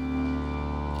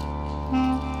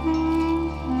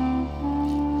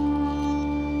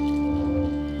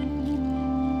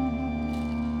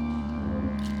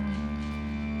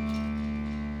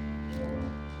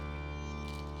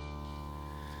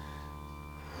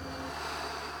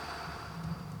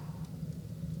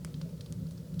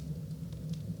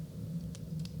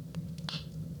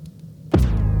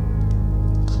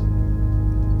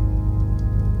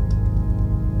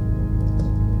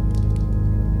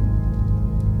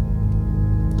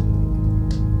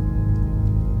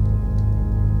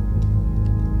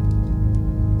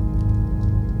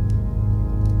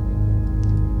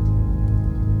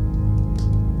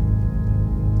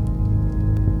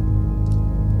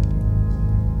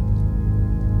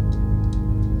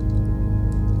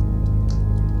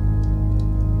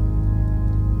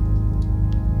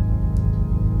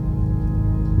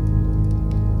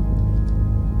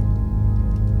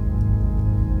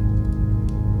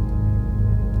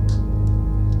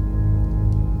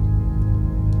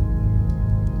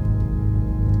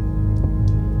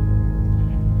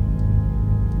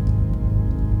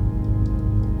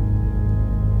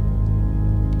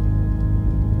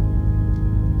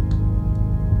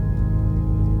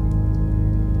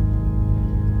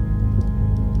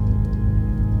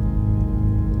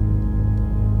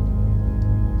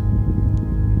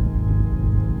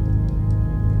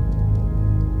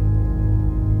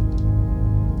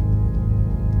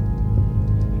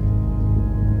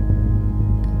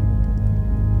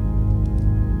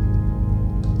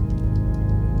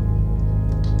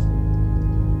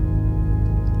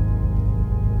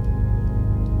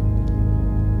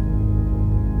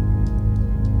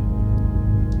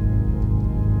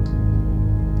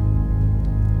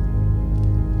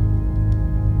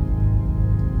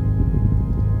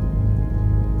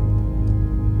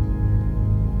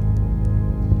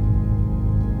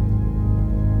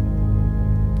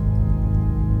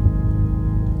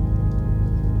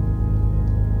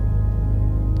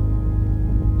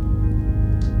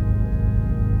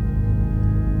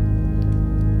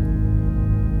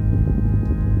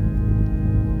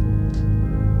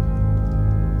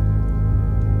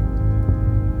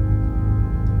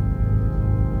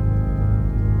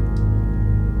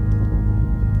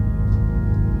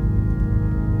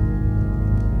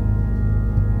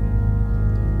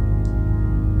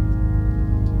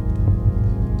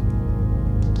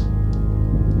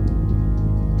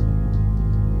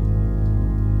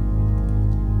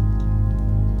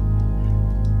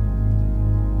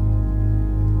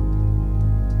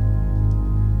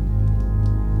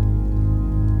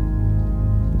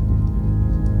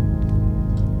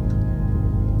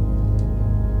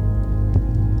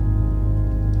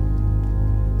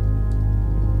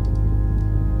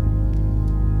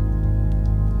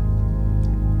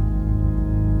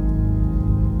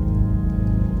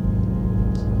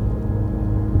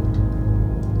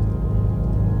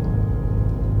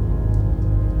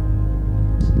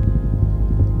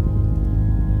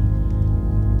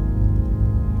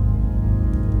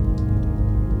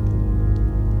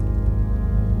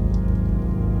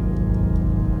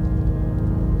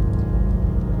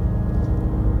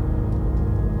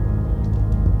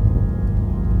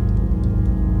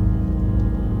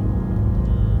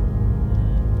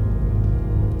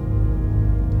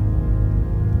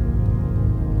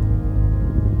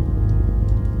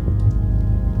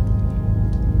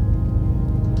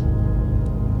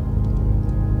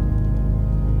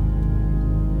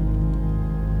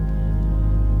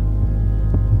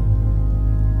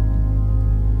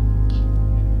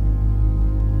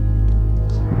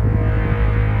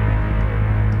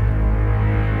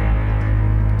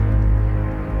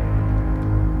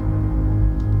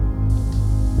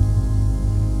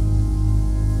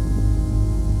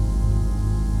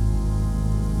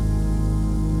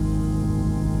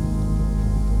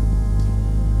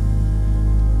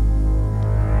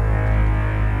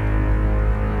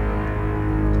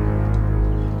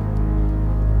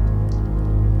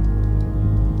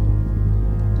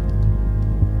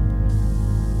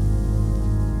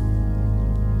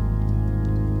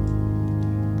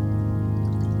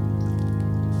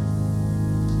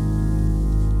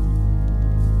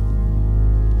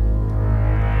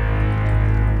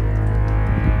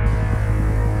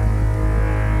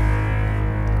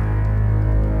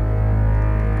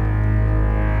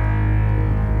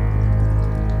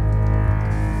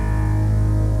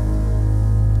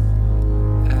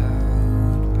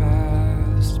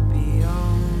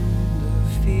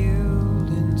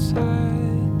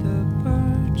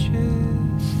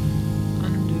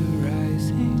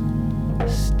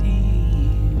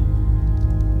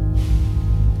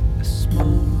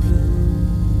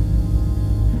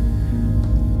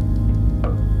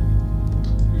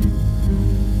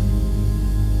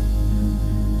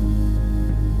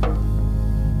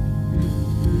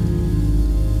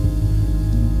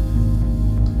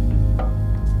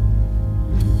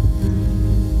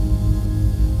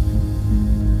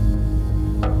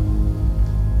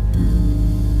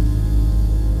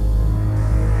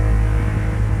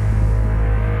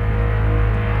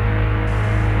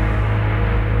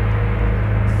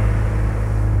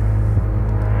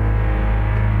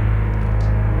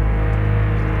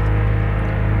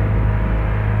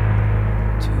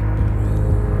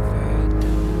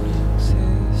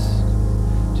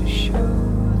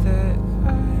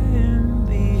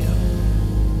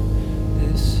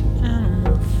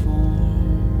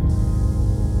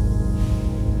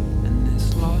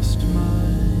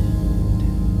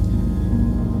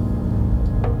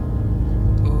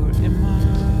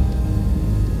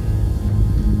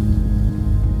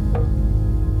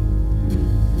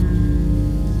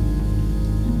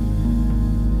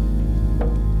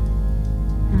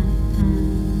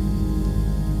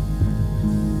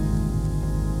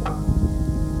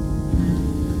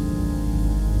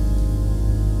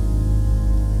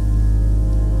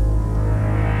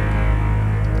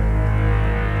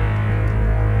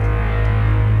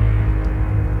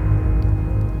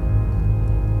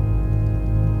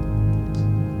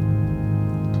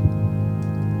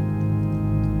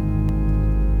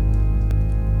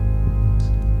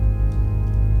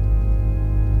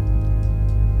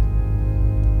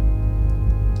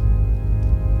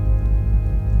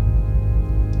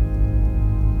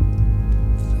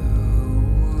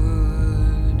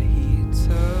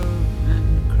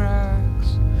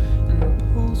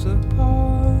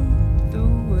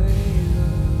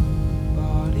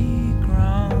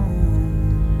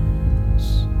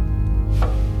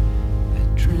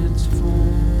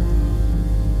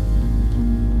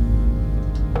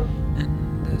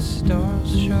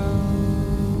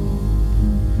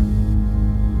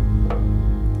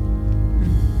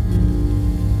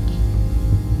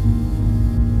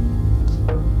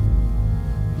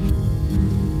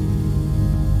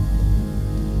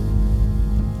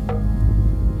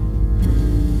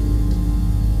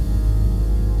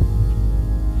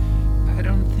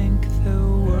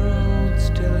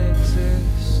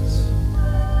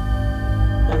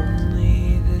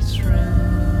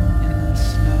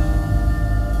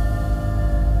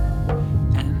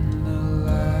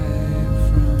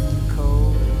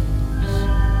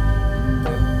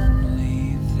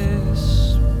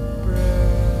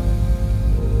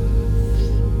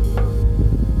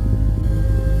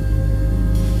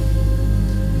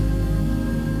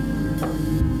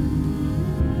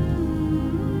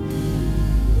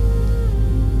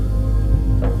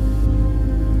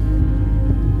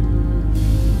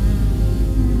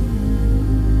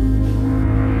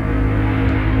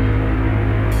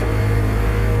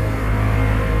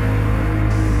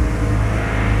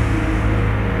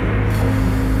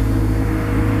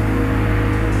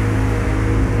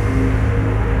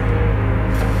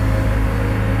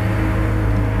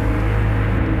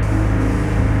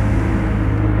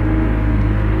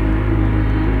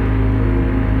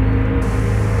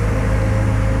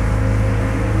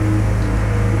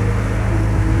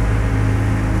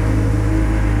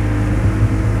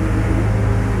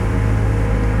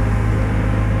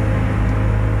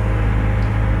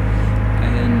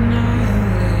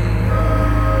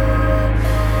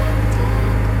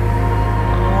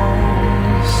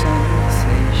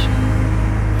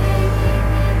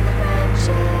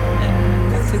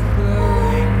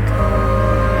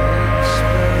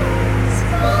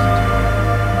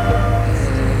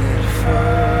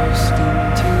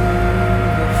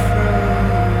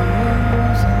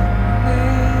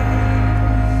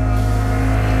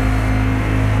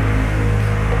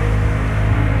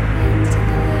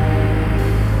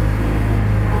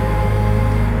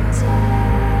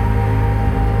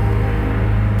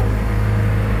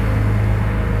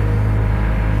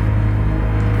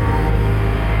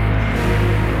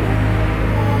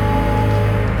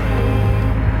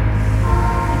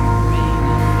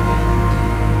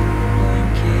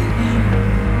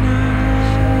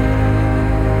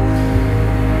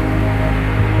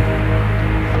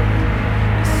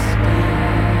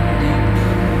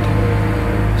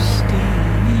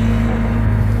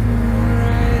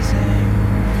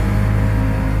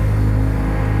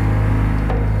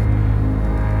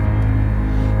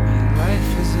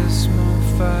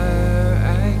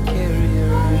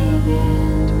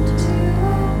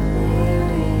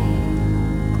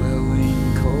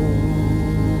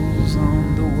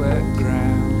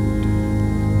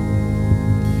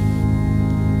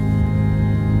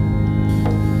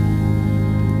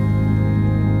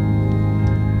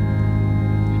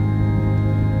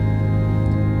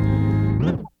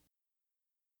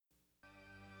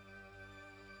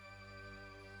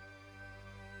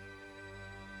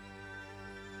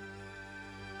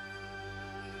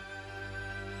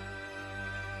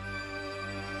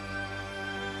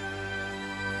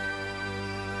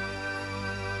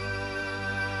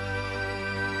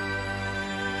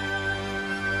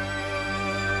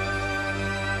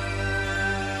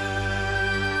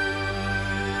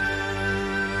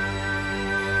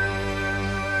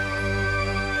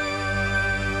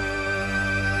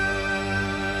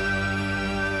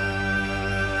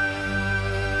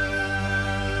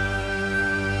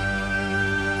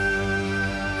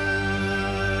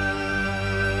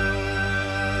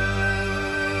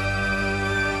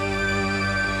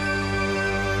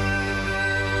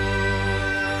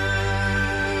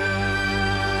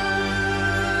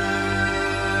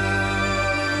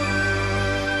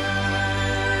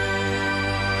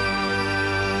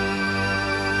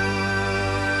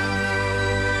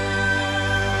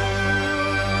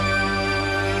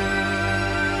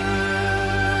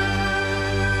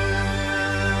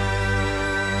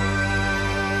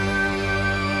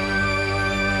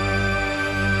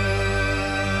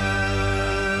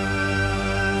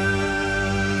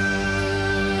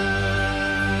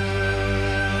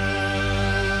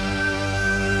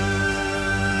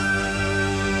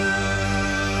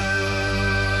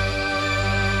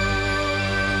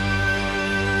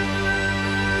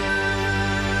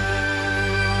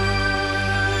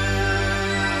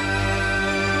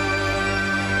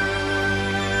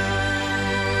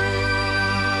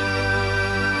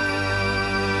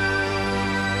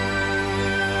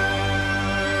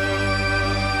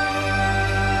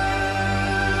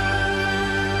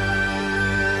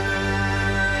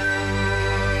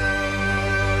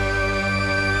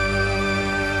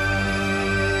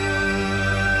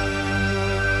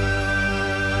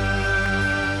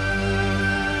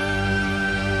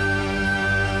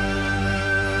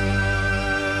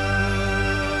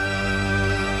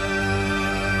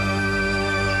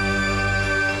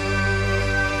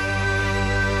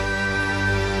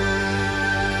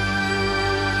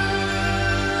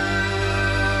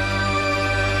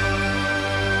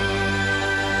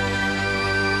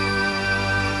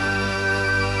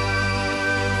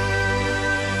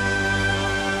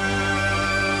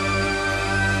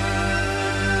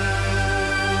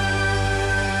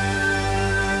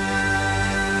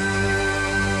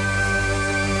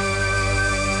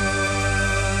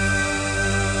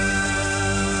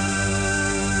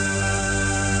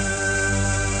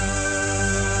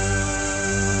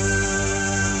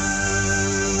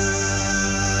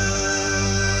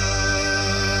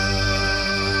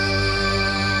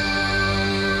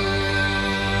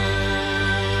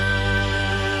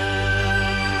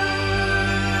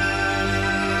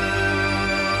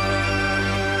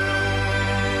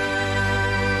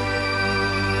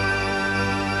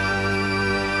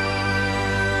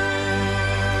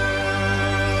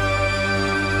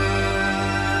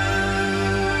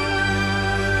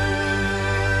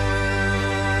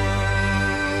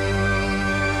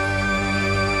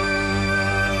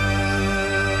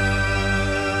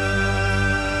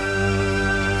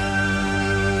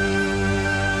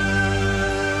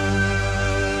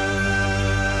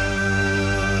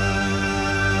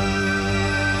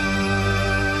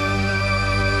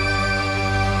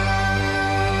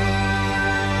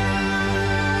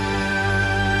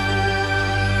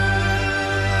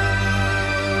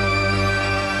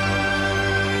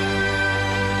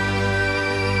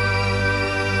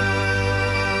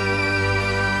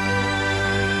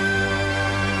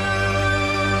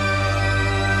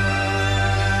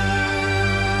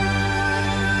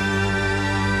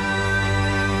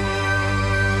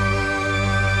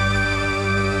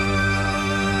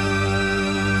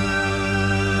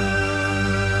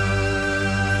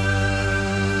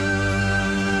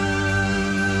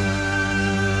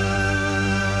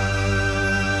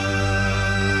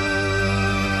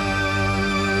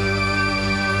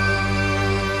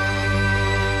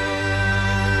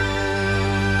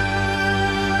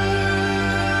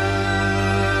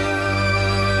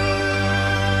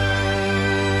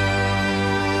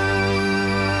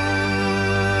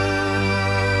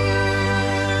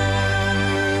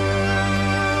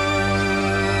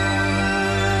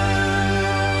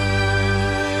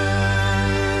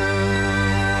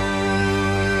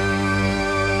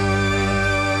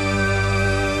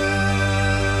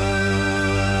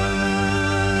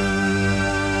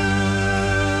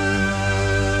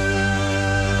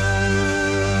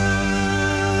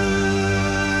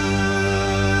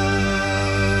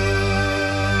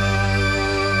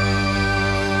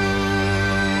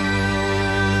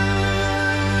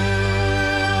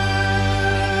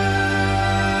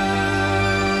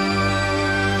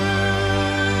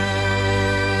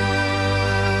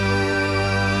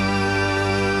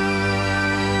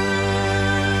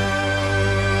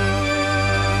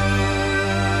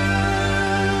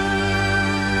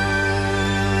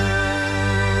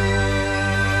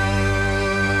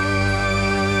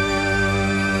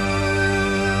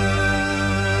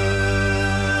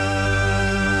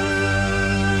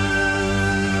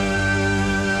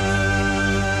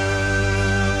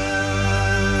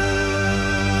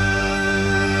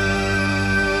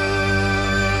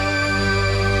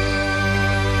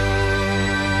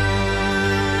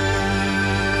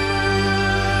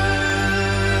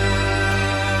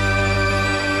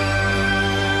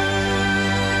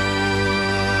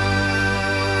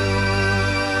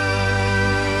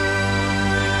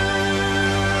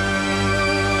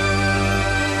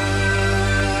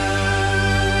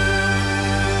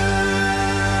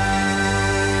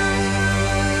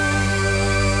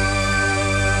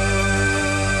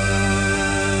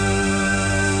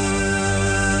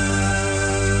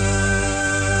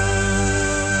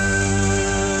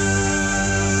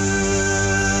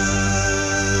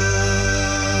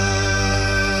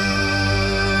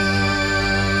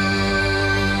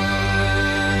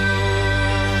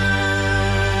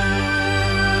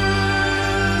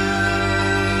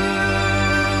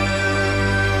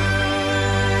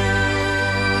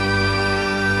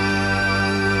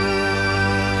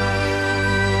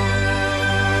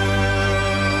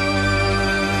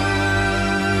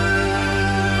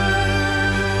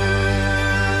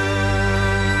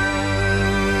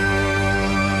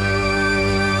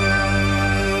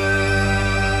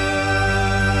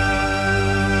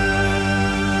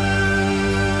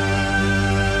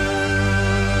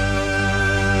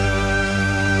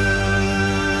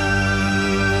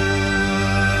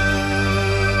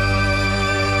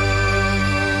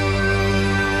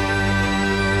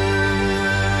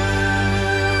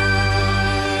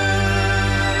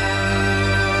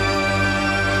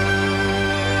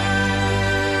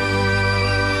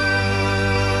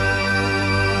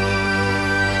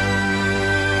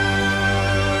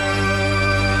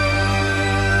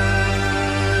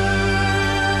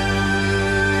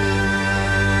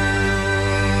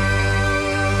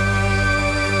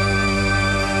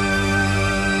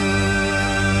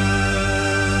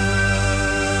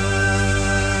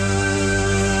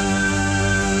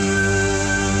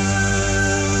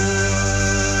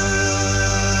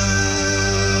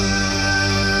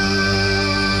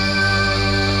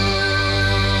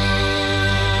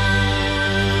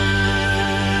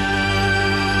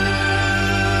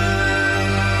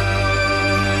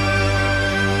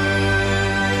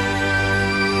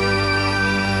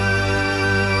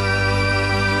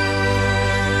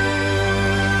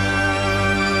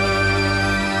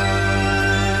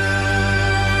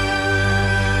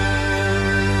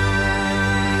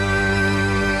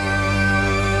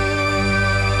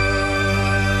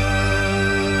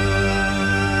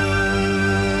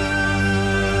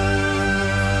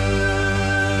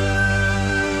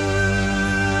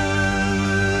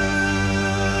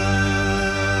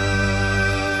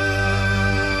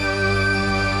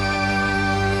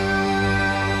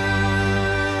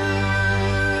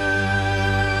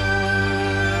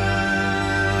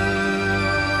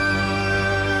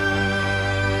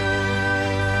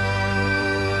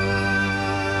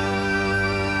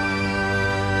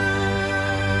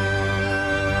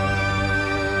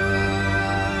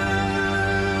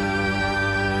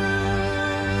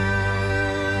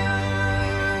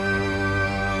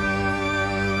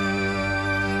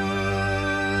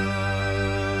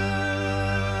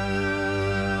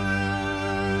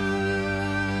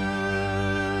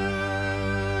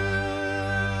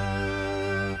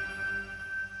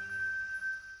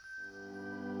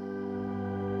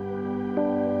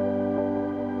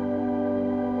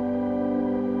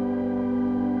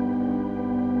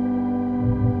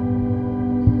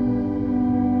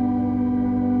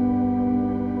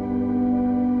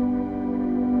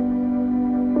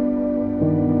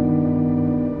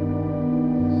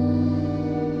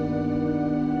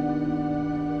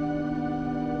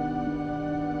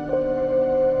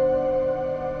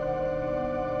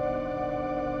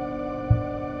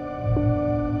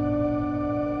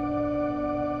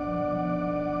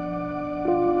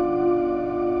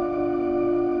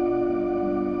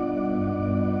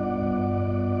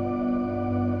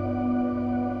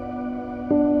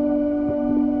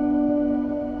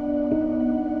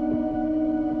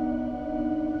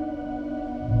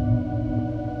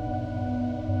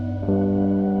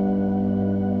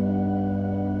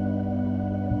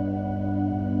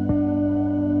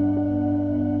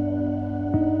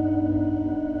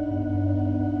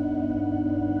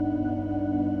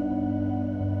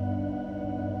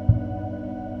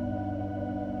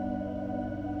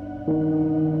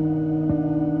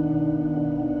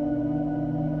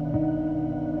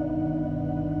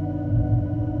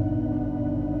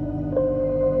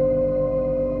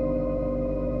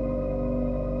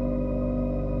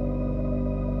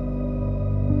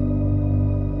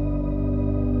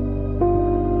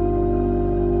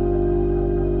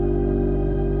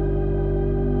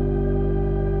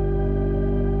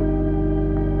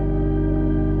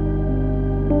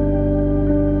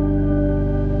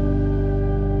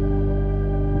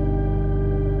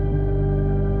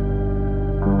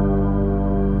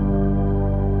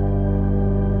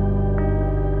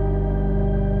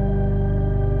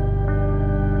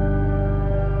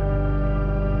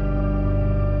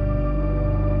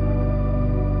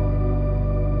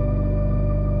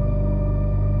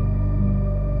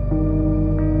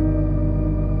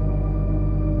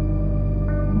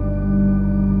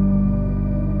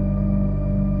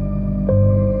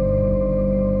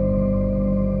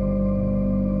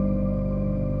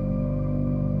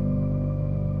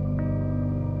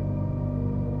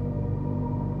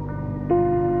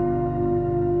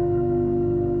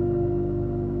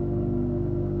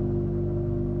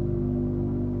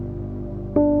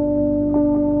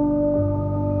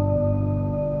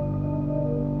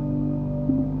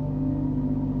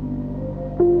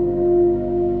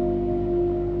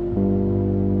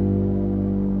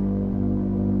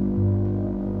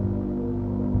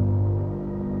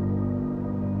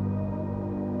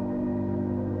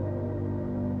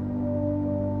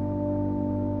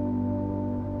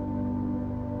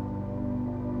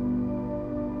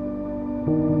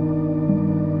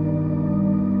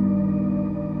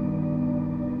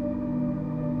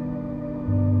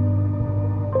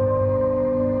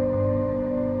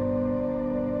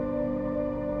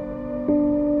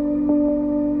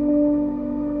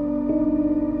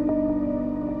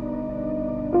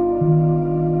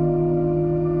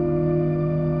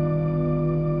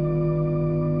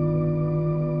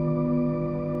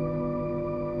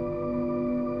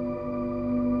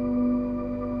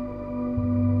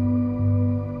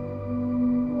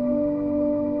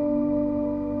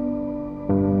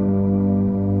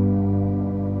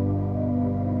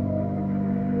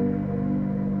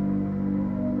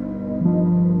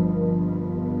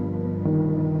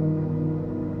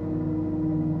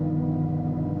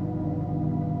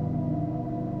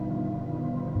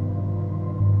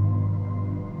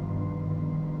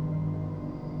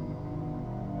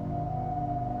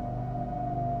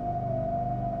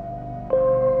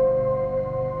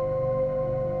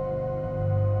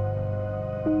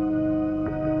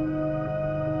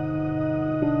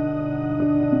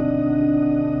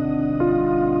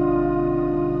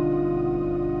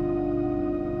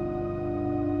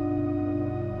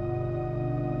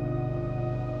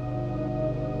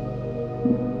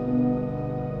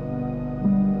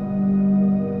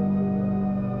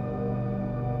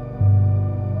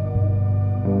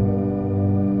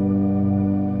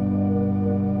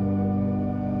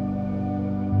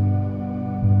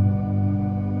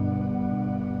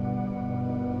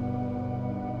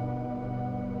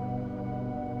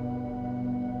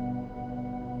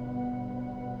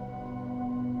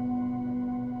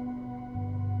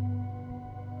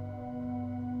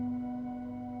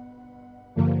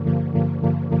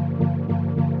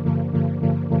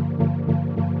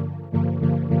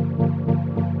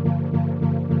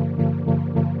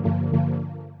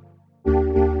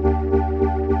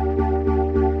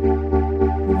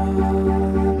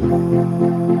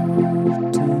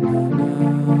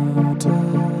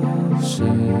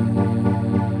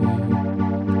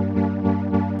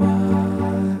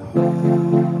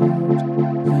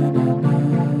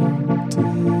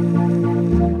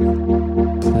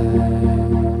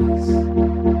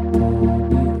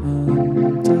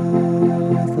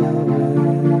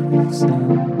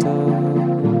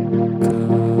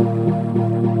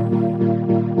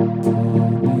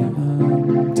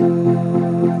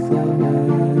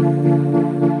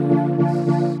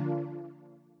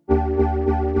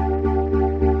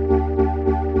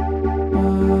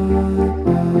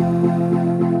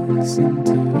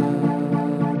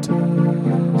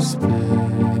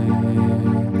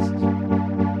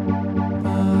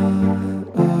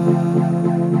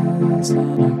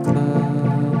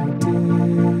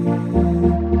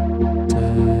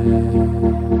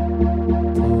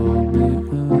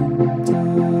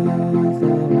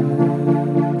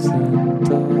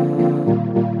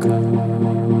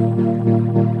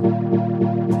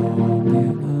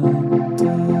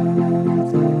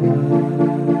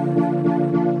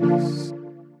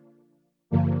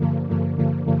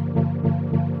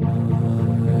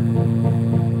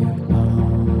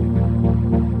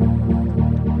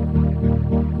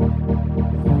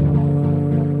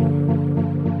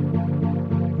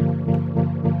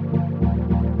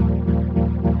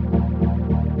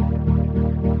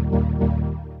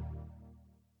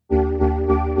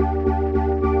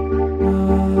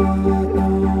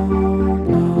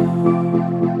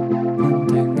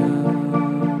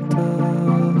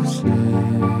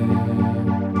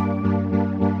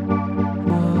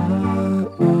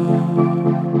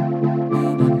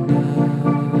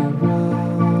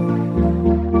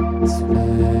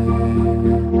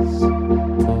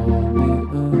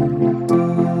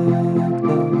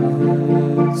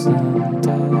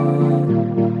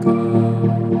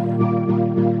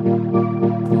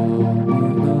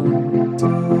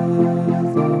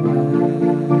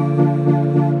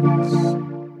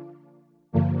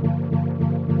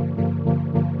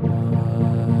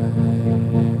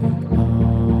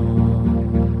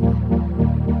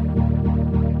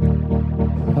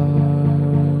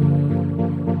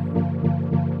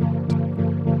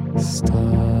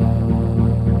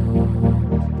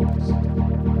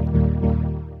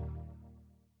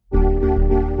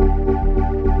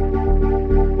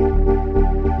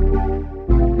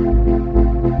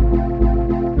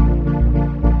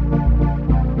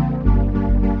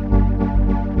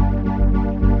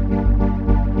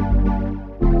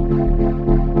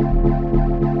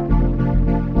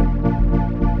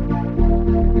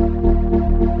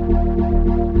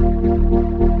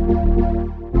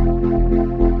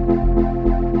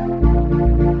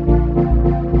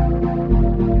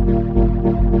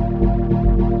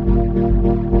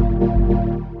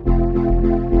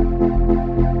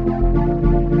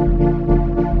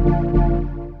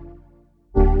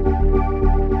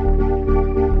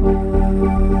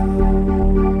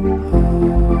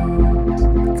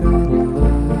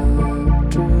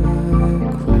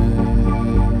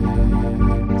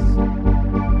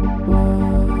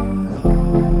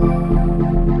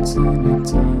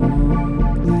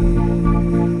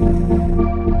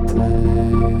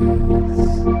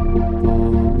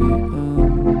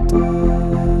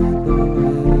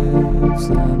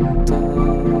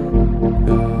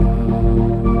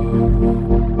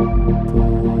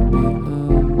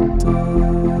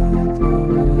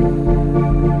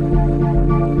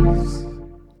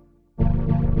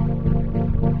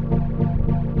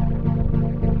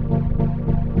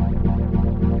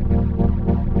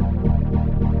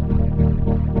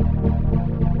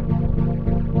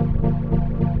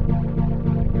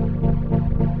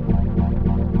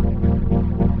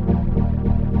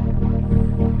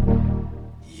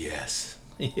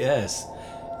 Yes.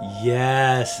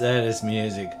 Yes, that is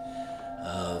music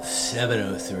of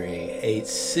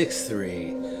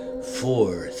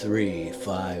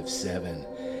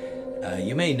 703-863-4357.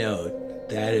 You may note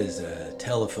that is a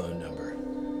telephone number.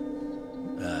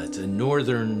 It's a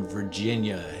Northern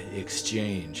Virginia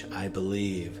exchange, I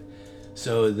believe.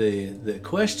 So the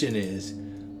question is,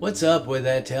 what's up with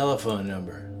that telephone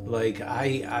number? Like,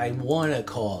 I want to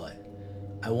call it.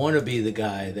 I want to be the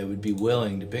guy that would be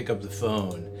willing to pick up the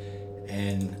phone,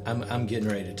 and I'm getting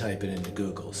ready to type it into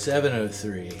Google.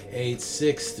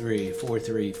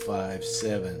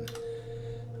 703-863-4357.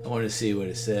 I want to see what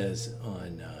it says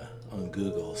on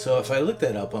Google. So if I look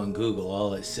that up on Google,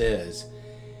 all it says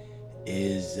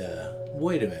is,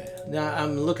 wait a minute. Now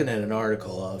I'm looking at an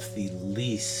article of the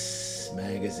Lyse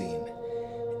magazine,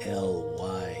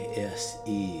 Lyse,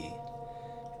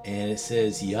 and it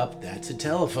says, yup, that's a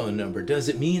telephone number. Does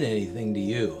it mean anything to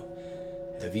you?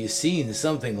 Have you seen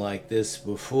something like this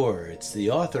before? It's the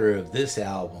author of this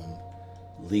album,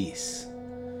 Lyse.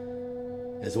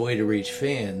 As a way to reach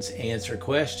fans, answer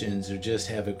questions, or just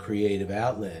have a creative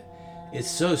outlet.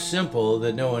 It's so simple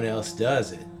that no one else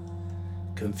does it.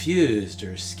 Confused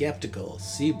or skeptical,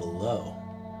 see below.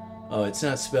 Oh, it's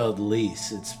not spelled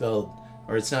Lyse, it's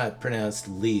not pronounced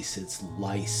Lyse, it's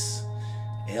Lyse.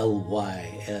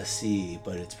 Lyse,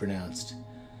 but it's pronounced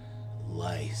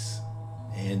Lyse.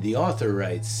 And the author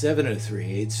writes,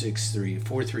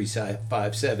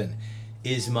 703-863-4357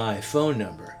 is my phone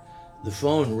number. The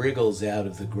phone wriggles out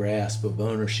of the grasp of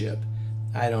ownership.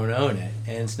 I don't own it,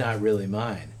 and it's not really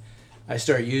mine. I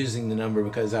start using the number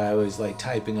because I always like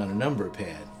typing on a number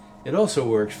pad. It also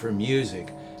worked for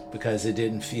music because it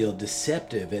didn't feel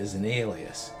deceptive as an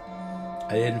alias.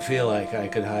 I didn't feel like I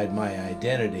could hide my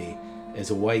identity as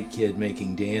a white kid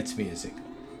making dance music.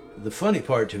 The funny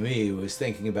part to me was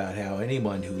thinking about how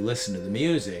anyone who listened to the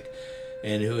music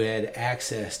and who had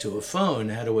access to a phone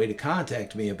had a way to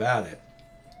contact me about it.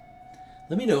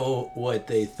 Let me know what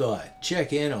they thought.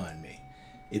 Check in on me.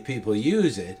 If people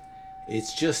use it,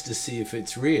 it's just to see if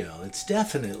it's real. It's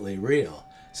definitely real.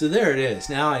 So there it is.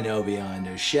 Now I know beyond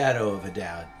a shadow of a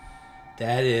doubt.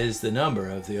 That is the number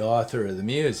of the author of the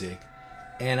music.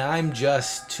 And I'm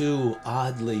just too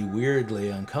oddly, weirdly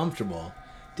uncomfortable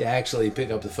to actually pick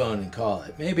up the phone and call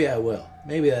it. Maybe I will.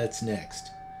 Maybe that's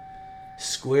next.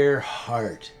 Square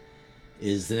Heart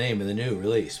is the name of the new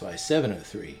release by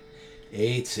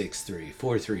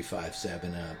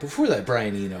 703-863-4357. Before that,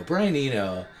 Brian Eno. Brian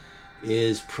Eno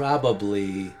is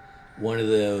probably one of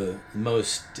the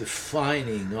most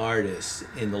defining artists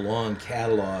in the long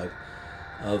catalog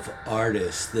of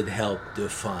artists that helped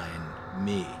define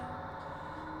me.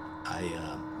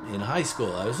 In high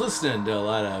school, I was listening to a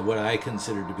lot of what I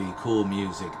considered to be cool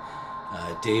music.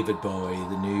 David Bowie,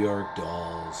 the New York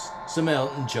Dolls, some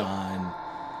Elton John,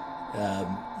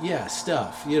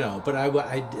 stuff,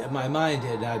 but my mind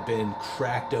had not been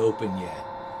cracked open yet.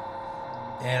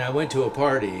 And I went to a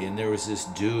party, and there was this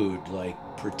dude, like,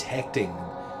 protecting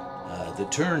the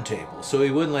turntable, so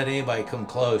he wouldn't let anybody come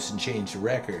close and change the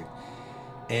record.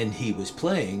 And he was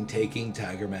playing Taking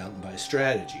Tiger Mountain by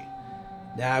Strategy.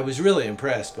 Now, I was really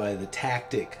impressed by the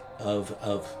tactic of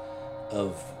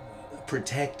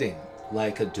protecting,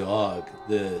 like a dog,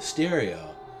 the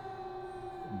stereo.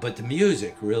 But the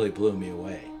music really blew me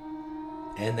away.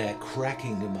 And that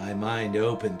cracking my mind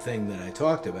open thing that I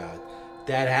talked about,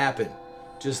 that happened.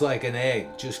 Just like an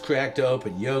egg, just cracked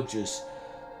open, yolk just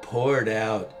poured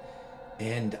out.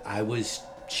 And I was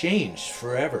changed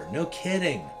forever. No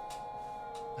kidding.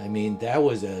 I mean, that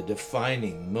was a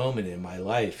defining moment in my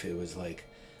life. It was like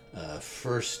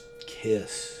first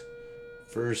kiss,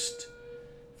 first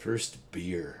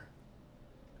beer,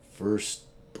 first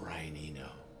Brian Eno.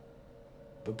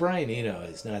 But Brian Eno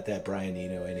is not that Brian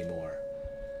Eno anymore.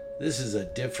 This is a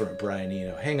different Brian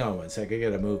Eno. Hang on one sec, I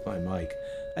gotta move my mic.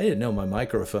 I didn't know my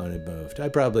microphone had moved. I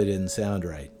probably didn't sound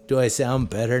right. Do I sound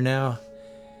better now?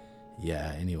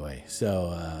 Yeah, anyway.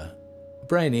 So,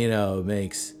 Brian Eno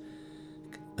makes...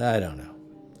 I don't know.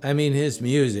 I mean, his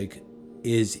music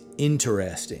is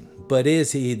interesting, but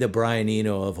is he the Brian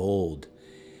Eno of old?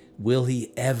 Will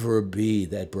he ever be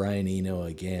that Brian Eno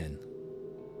again?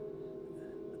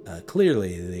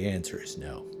 Clearly, the answer is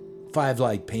no. Five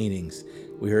Light Paintings,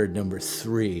 we heard number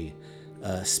 3.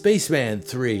 Spaceman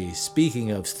 3, speaking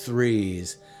of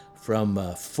threes,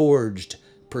 from Forged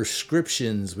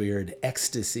Prescriptions, we heard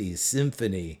Ecstasy,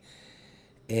 Symphony.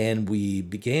 And we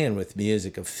began with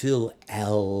music of Phil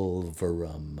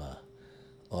Alvarum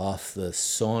off the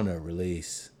Sauna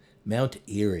release, Mount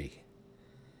Eerie,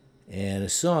 and a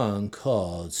song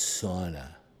called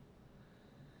Sauna.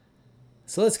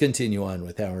 So let's continue on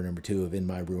with hour number 2 of In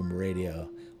My Room Radio.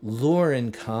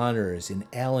 Loren Connors and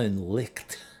Alan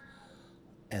Licht.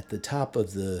 At the Top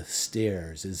of the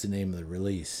Stairs is the name of the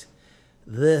release.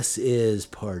 This is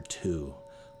part 2.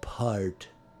 Part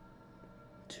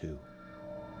 2.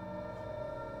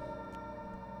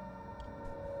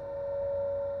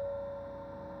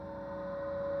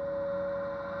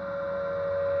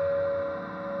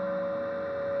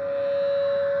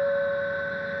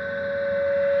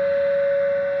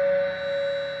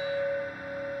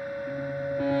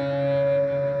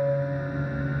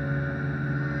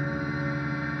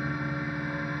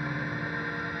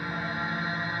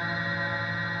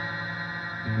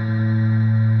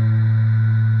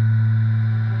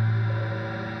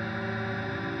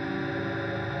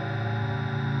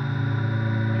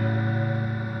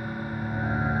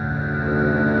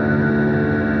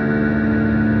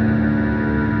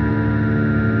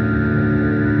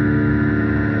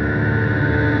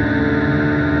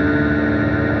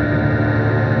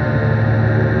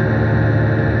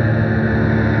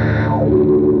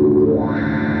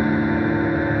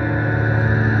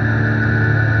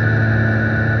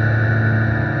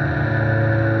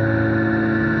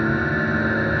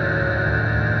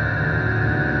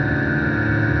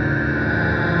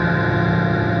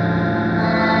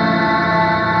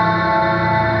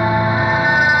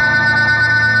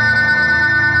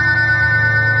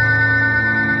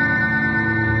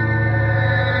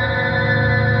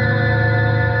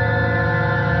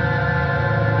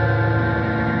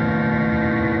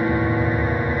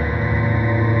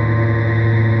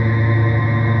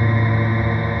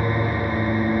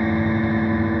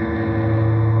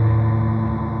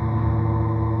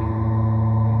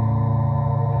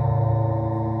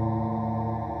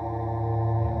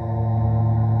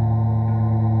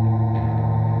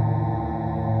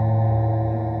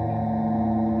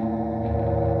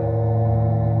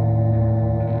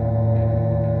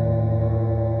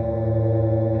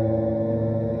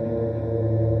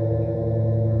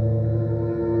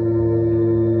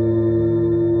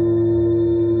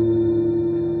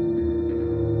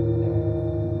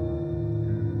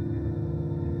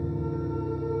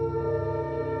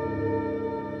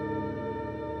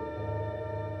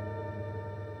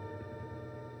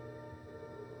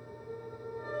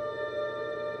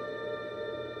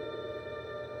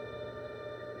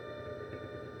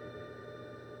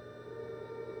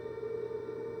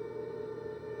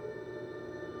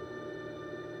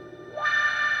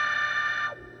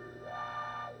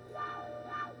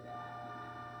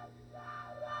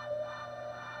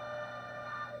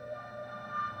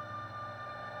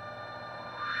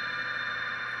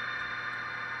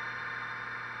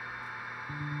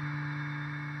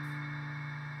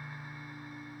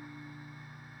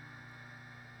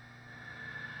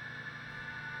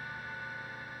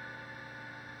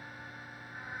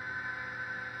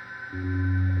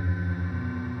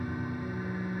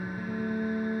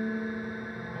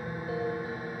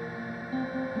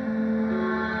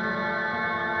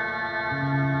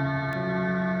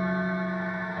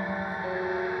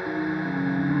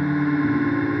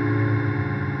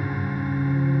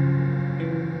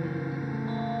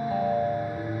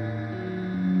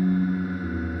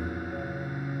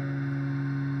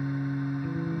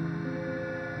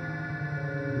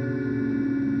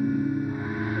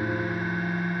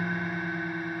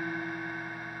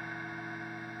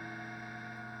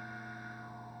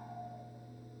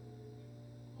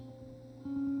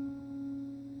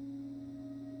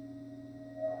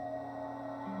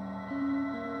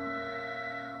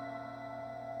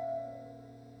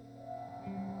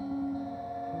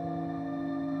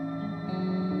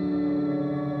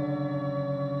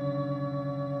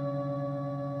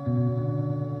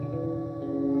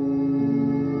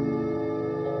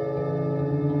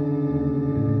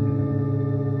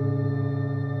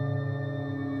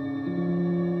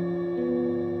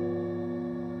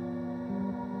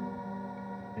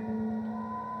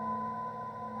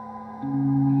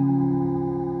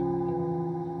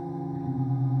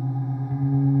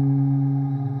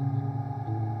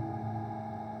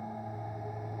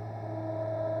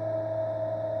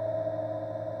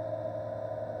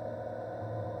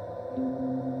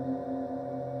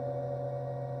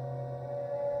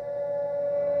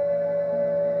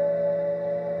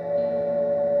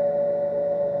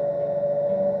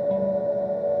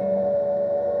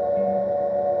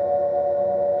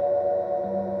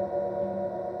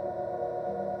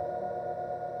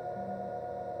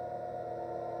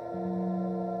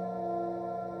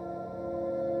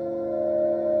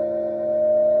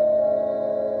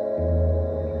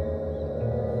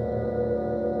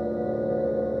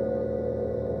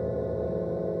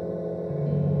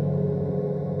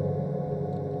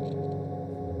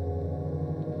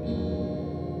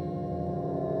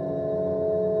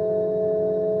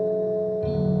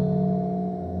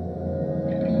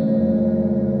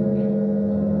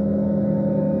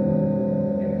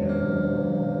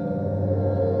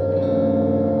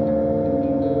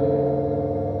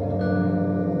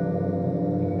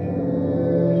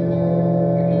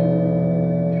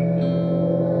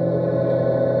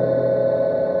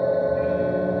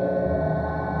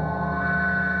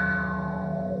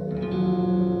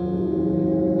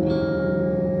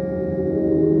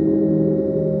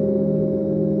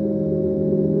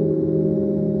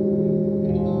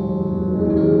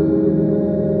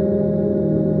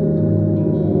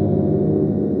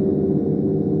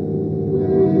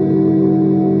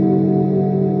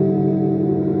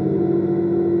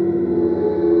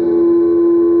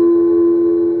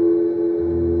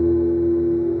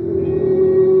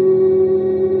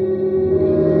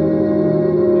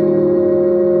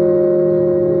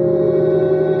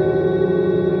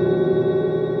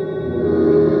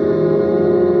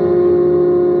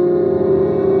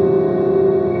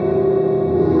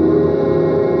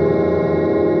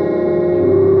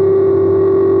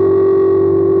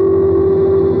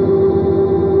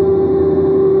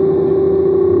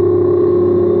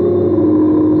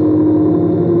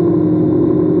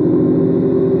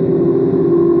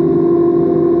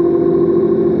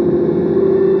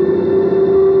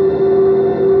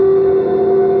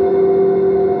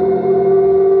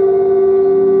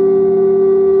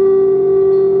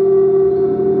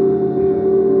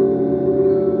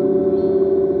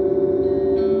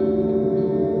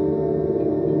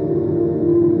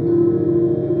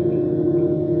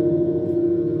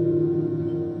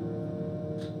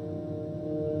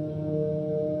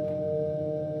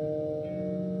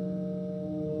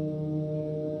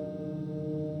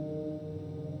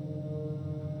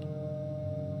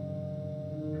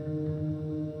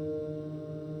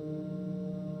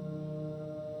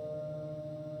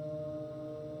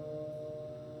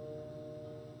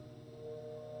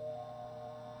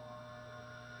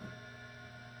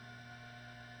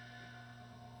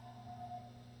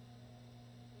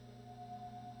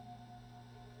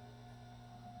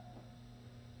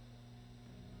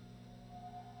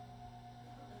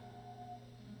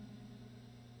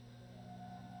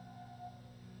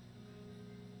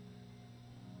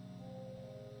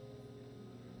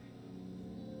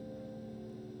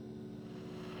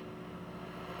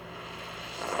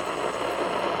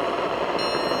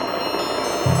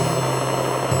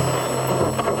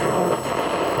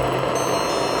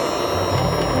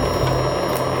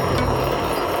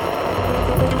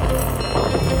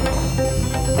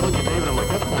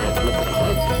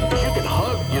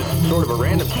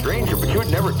 you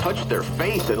would never touch their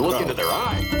face and look into their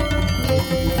eyes.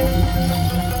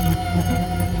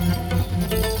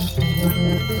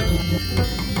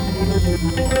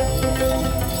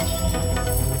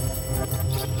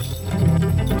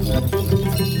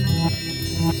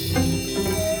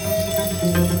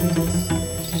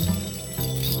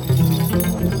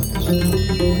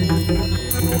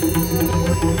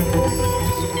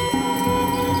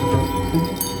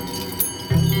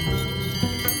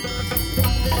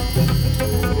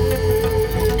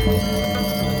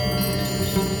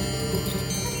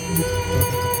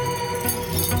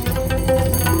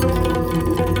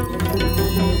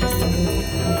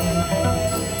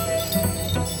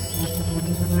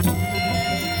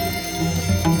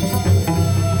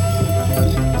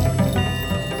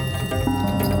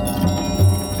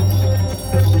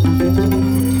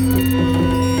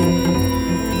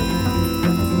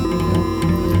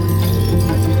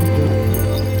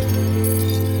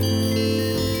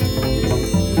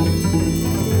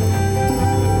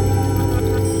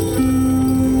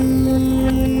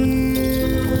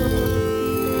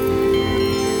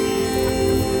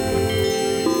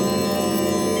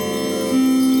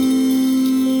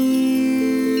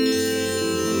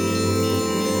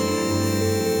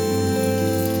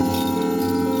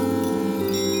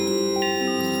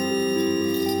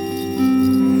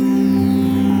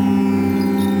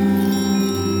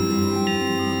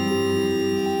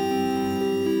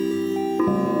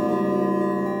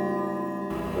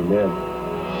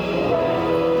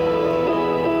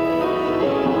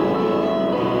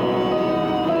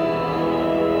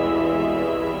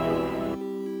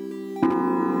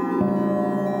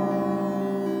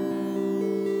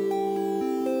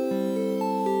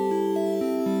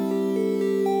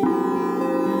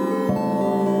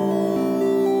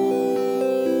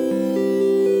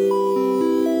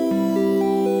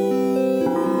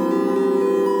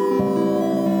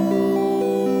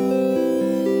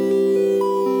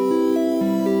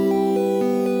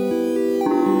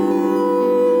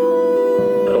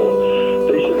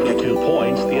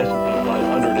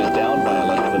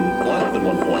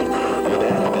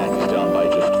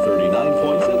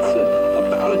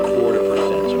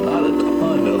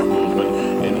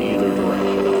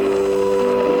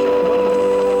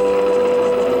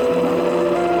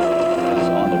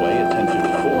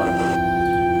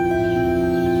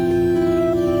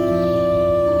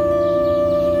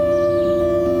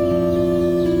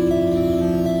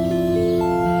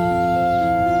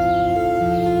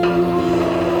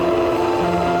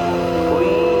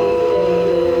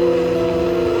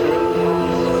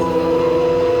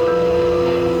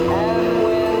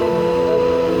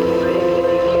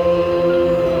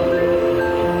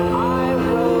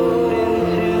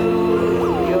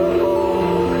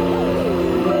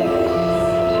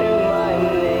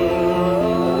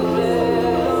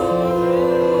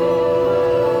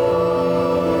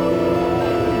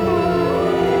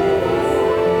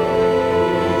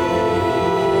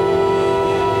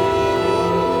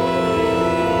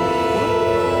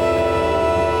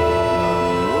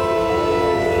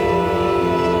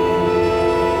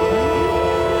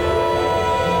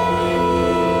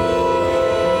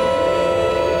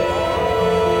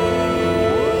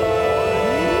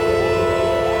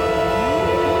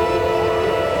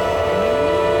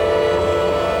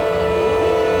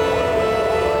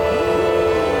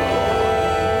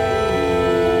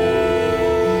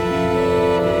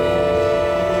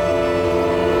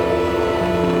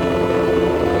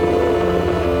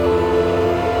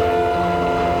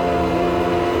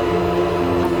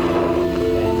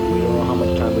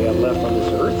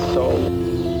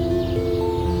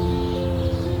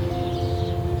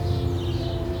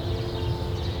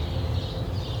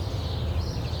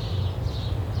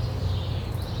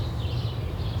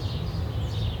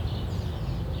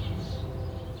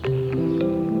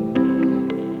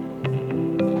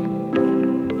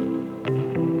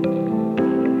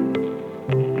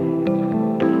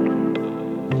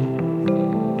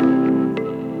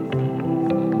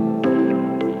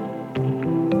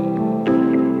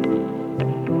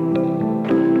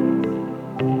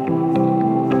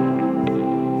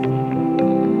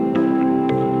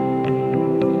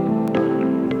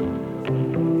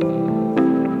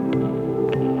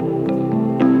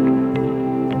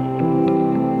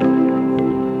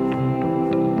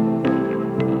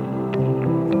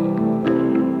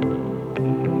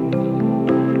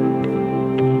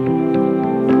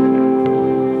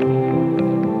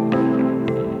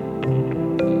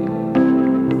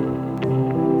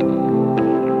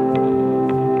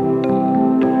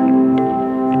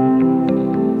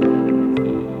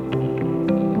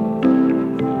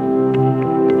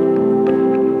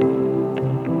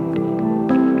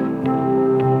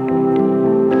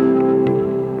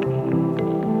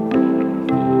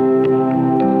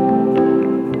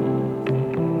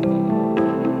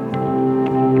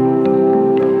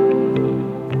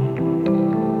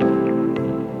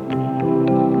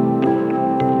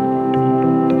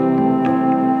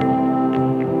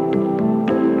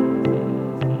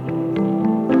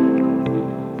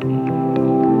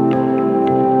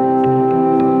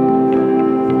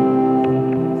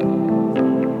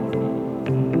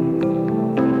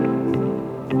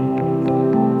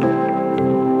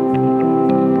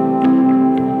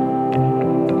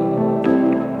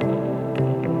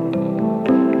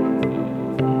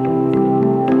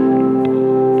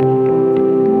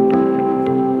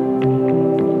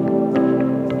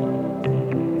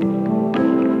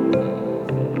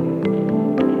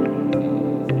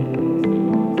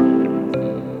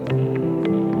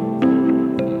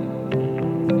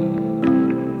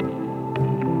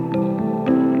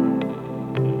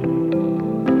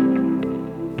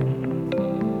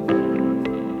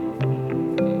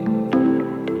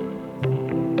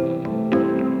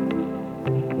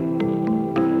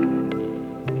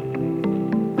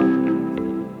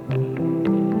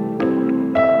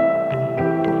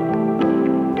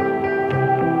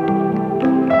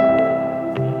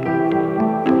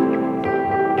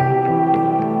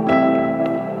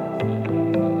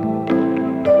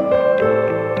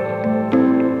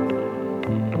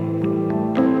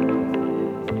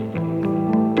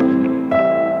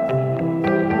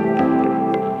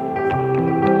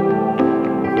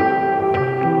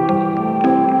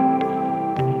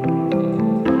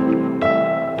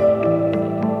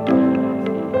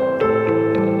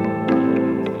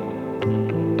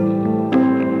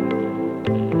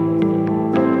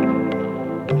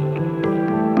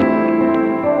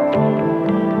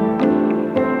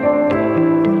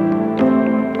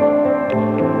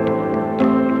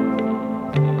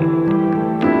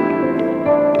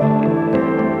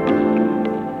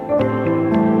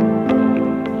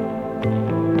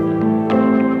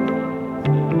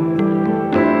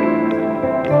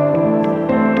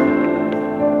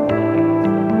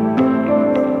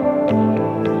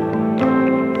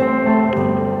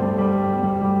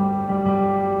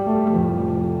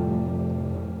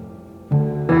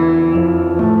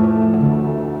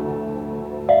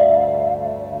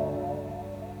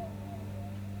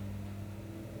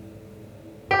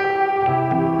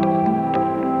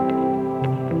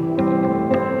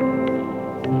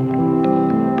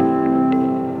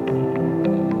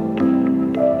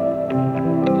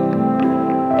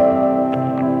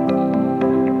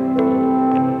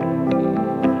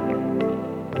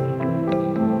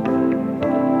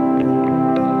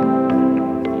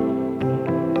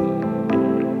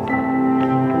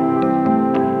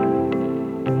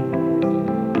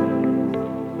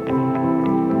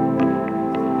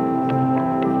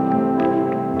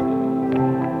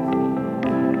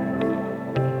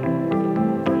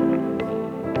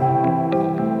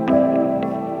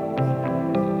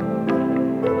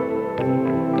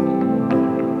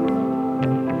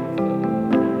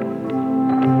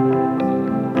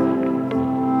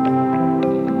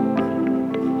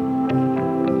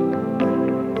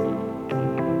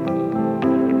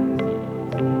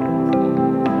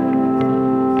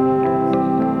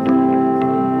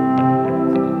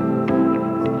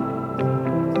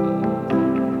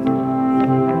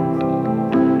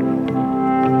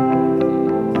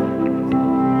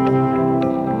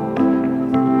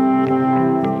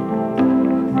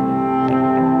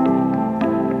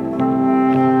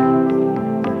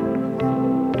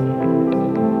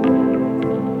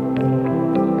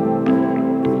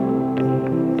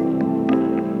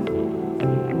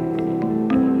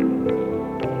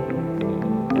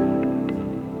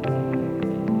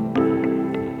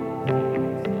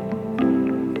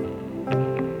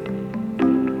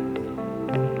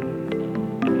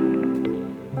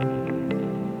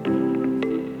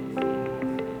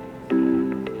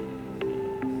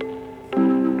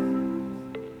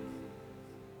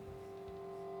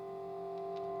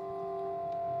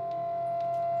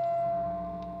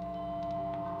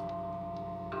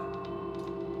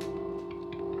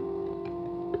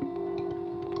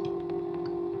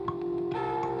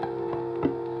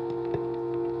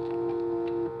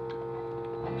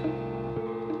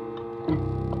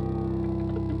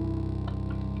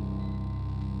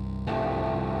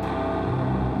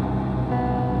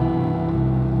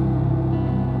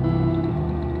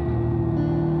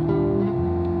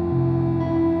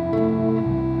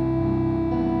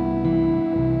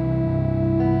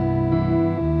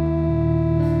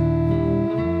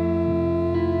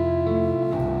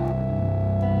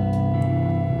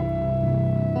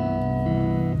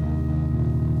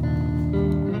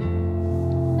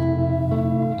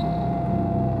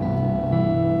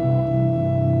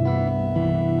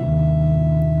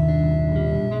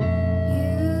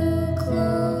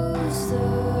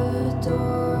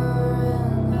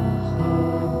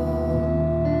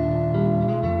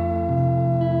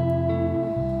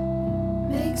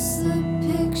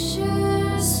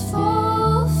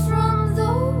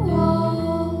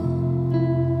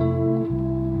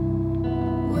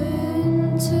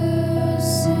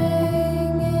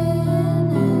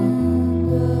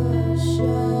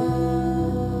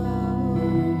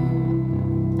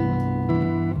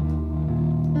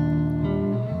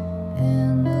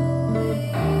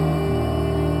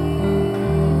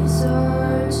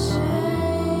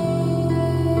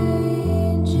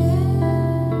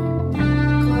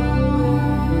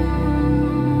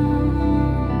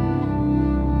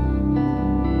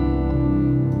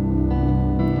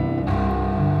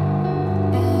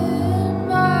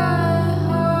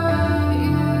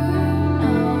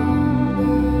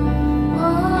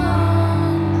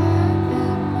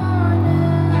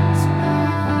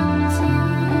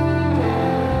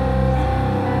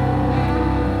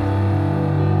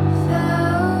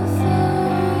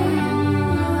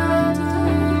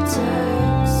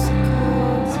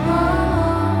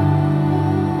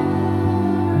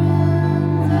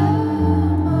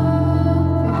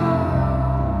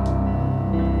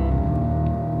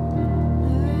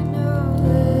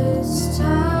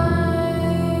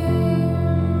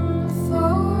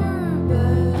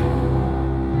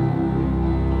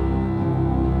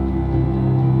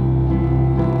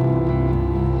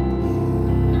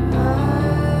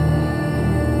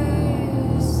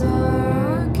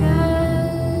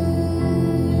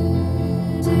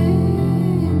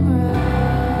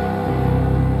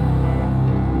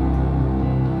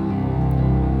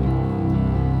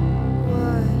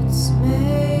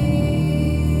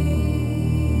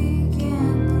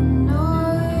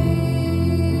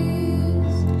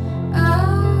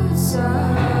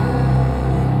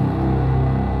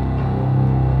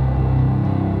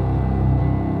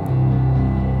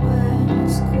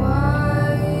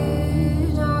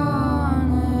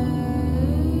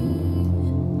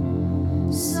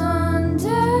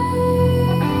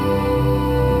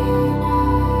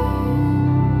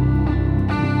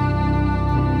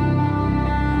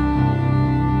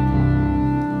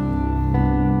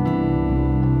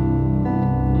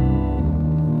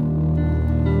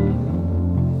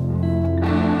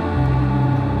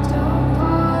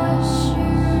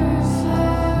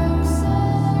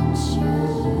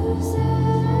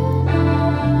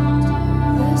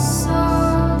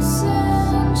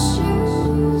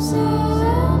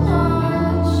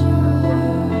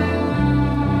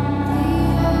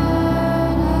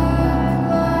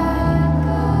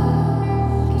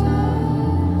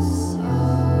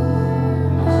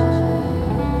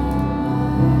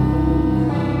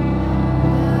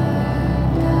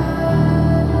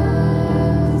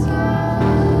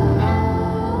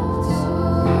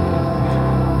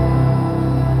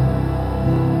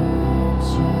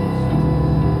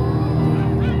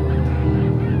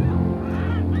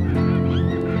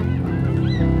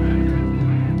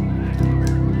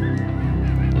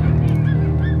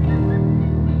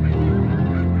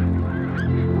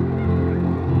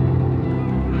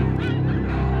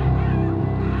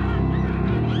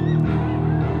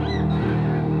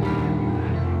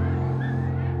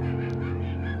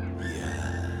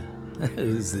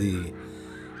 Is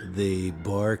the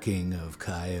barking of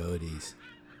coyotes.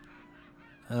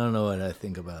 I don't know what I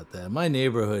think about that. My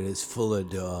neighborhood is full of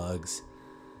dogs.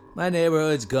 My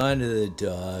neighborhood's gone to the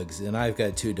dogs, and I've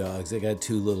got 2 dogs. I got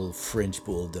 2 little French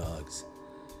bulldogs.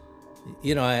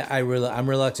 You know, I'm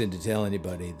reluctant to tell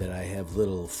anybody that I have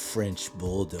little French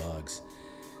bulldogs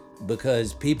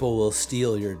because people will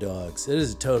steal your dogs. It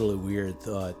is a totally weird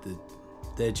thought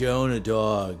that you own a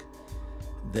dog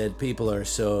that people are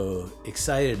so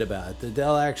excited about that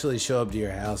they'll actually show up to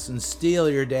your house and steal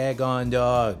your daggone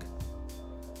dog.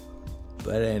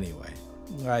 But anyway,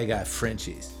 I got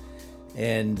Frenchies.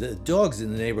 And the dogs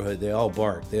in the neighborhood, they all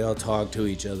bark. They all talk to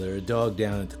each other. A dog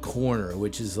down at the corner,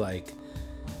 which is like,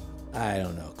 I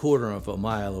don't know, a quarter of a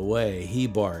mile away, he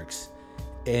barks.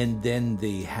 And then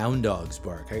the hound dogs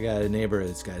bark. I got a neighbor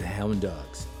that's got hound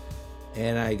dogs.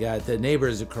 And I got the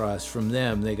neighbors across from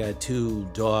them. They got 2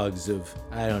 dogs of,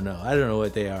 I don't know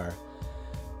what they are,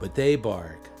 but they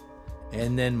bark.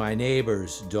 And then my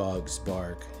neighbor's dogs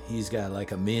bark. He's got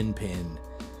like a Min Pin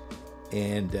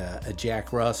and a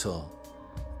Jack Russell.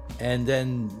 And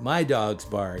then my dogs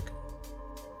bark.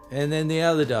 And then the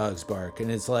other dogs bark. And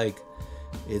it's like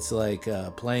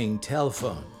playing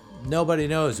telephone. Nobody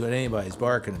knows what anybody's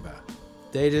barking about.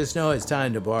 They just know it's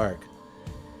time to bark.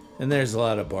 And there's a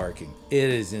lot of barking. It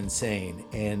is insane.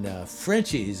 And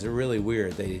Frenchies are really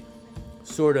weird. They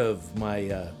sort of,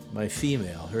 my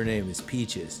female, her name is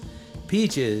Peaches.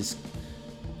 Peaches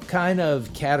kind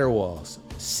of caterwauls,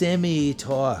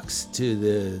 semi-talks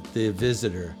to the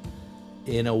visitor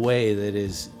in a way that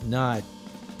is not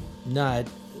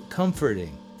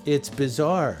comforting. It's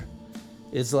bizarre.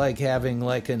 It's like having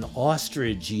like an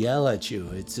ostrich yell at you.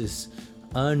 It's this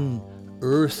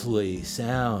unearthly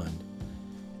sound.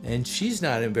 And she's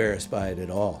not embarrassed by it at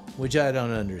all, which I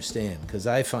don't understand because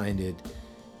I find it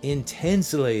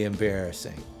intensely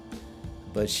embarrassing.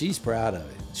 But she's proud of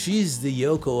it. She's the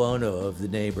Yoko Ono of the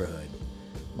neighborhood.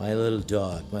 My little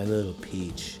dog, my little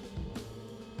Peach.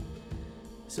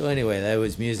 So anyway, that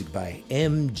was music by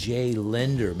M.J.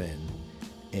 Lenderman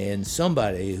and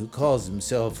somebody who calls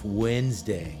himself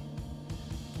Wednesday.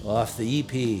 Off the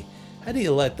EP, How Do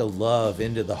You Let the Love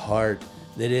Into the Heart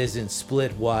That Isn't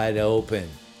Split Wide Open?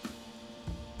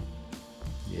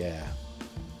 Yeah,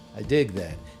 I dig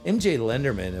that. M.J.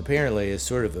 Lenderman apparently is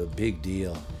sort of a big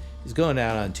deal. He's going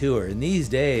out on tour, and these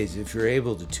days, if you're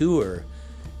able to tour,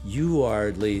 you are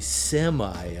at least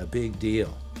semi a big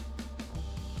deal.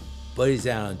 But he's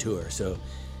out on tour, so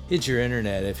hit your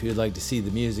internet if you'd like to see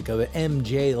the music of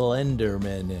M.J.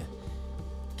 Lenderman.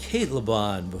 Cate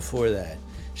before that.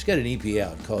 She's got an EP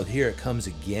out called Here It Comes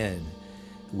Again,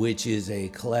 which is a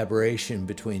collaboration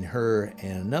between her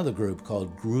and another group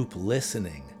called Group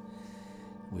Listening.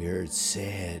 We heard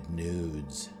Sad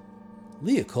Nudes.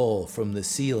 Leah Cole from The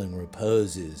Ceiling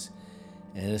Reposes,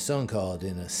 and a song called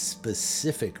In a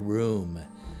Specific Room.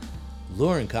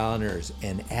 Loren Connors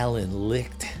and Alan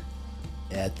Licht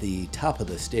at the Top of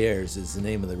the Stairs is the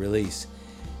name of the release.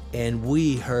 And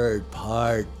we heard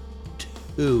Part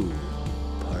 2.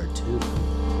 Part 2.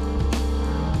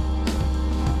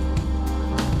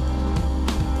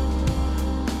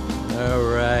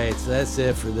 So that's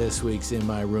it for this week's In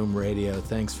My Room Radio.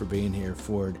 Thanks for being here,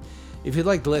 Ford. If you'd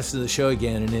like to listen to the show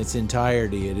again in its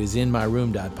entirety, it is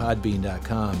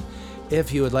inmyroom.podbean.com.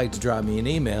 If you would like to drop me an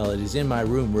email, it is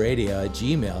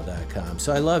inmyroomradio@gmail.com.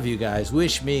 So I love you guys.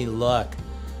 Wish me luck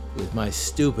with my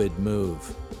stupid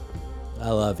move. I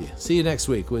love you. See you next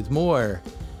week with more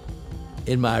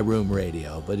In My Room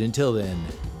Radio. But until then,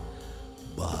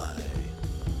 bye.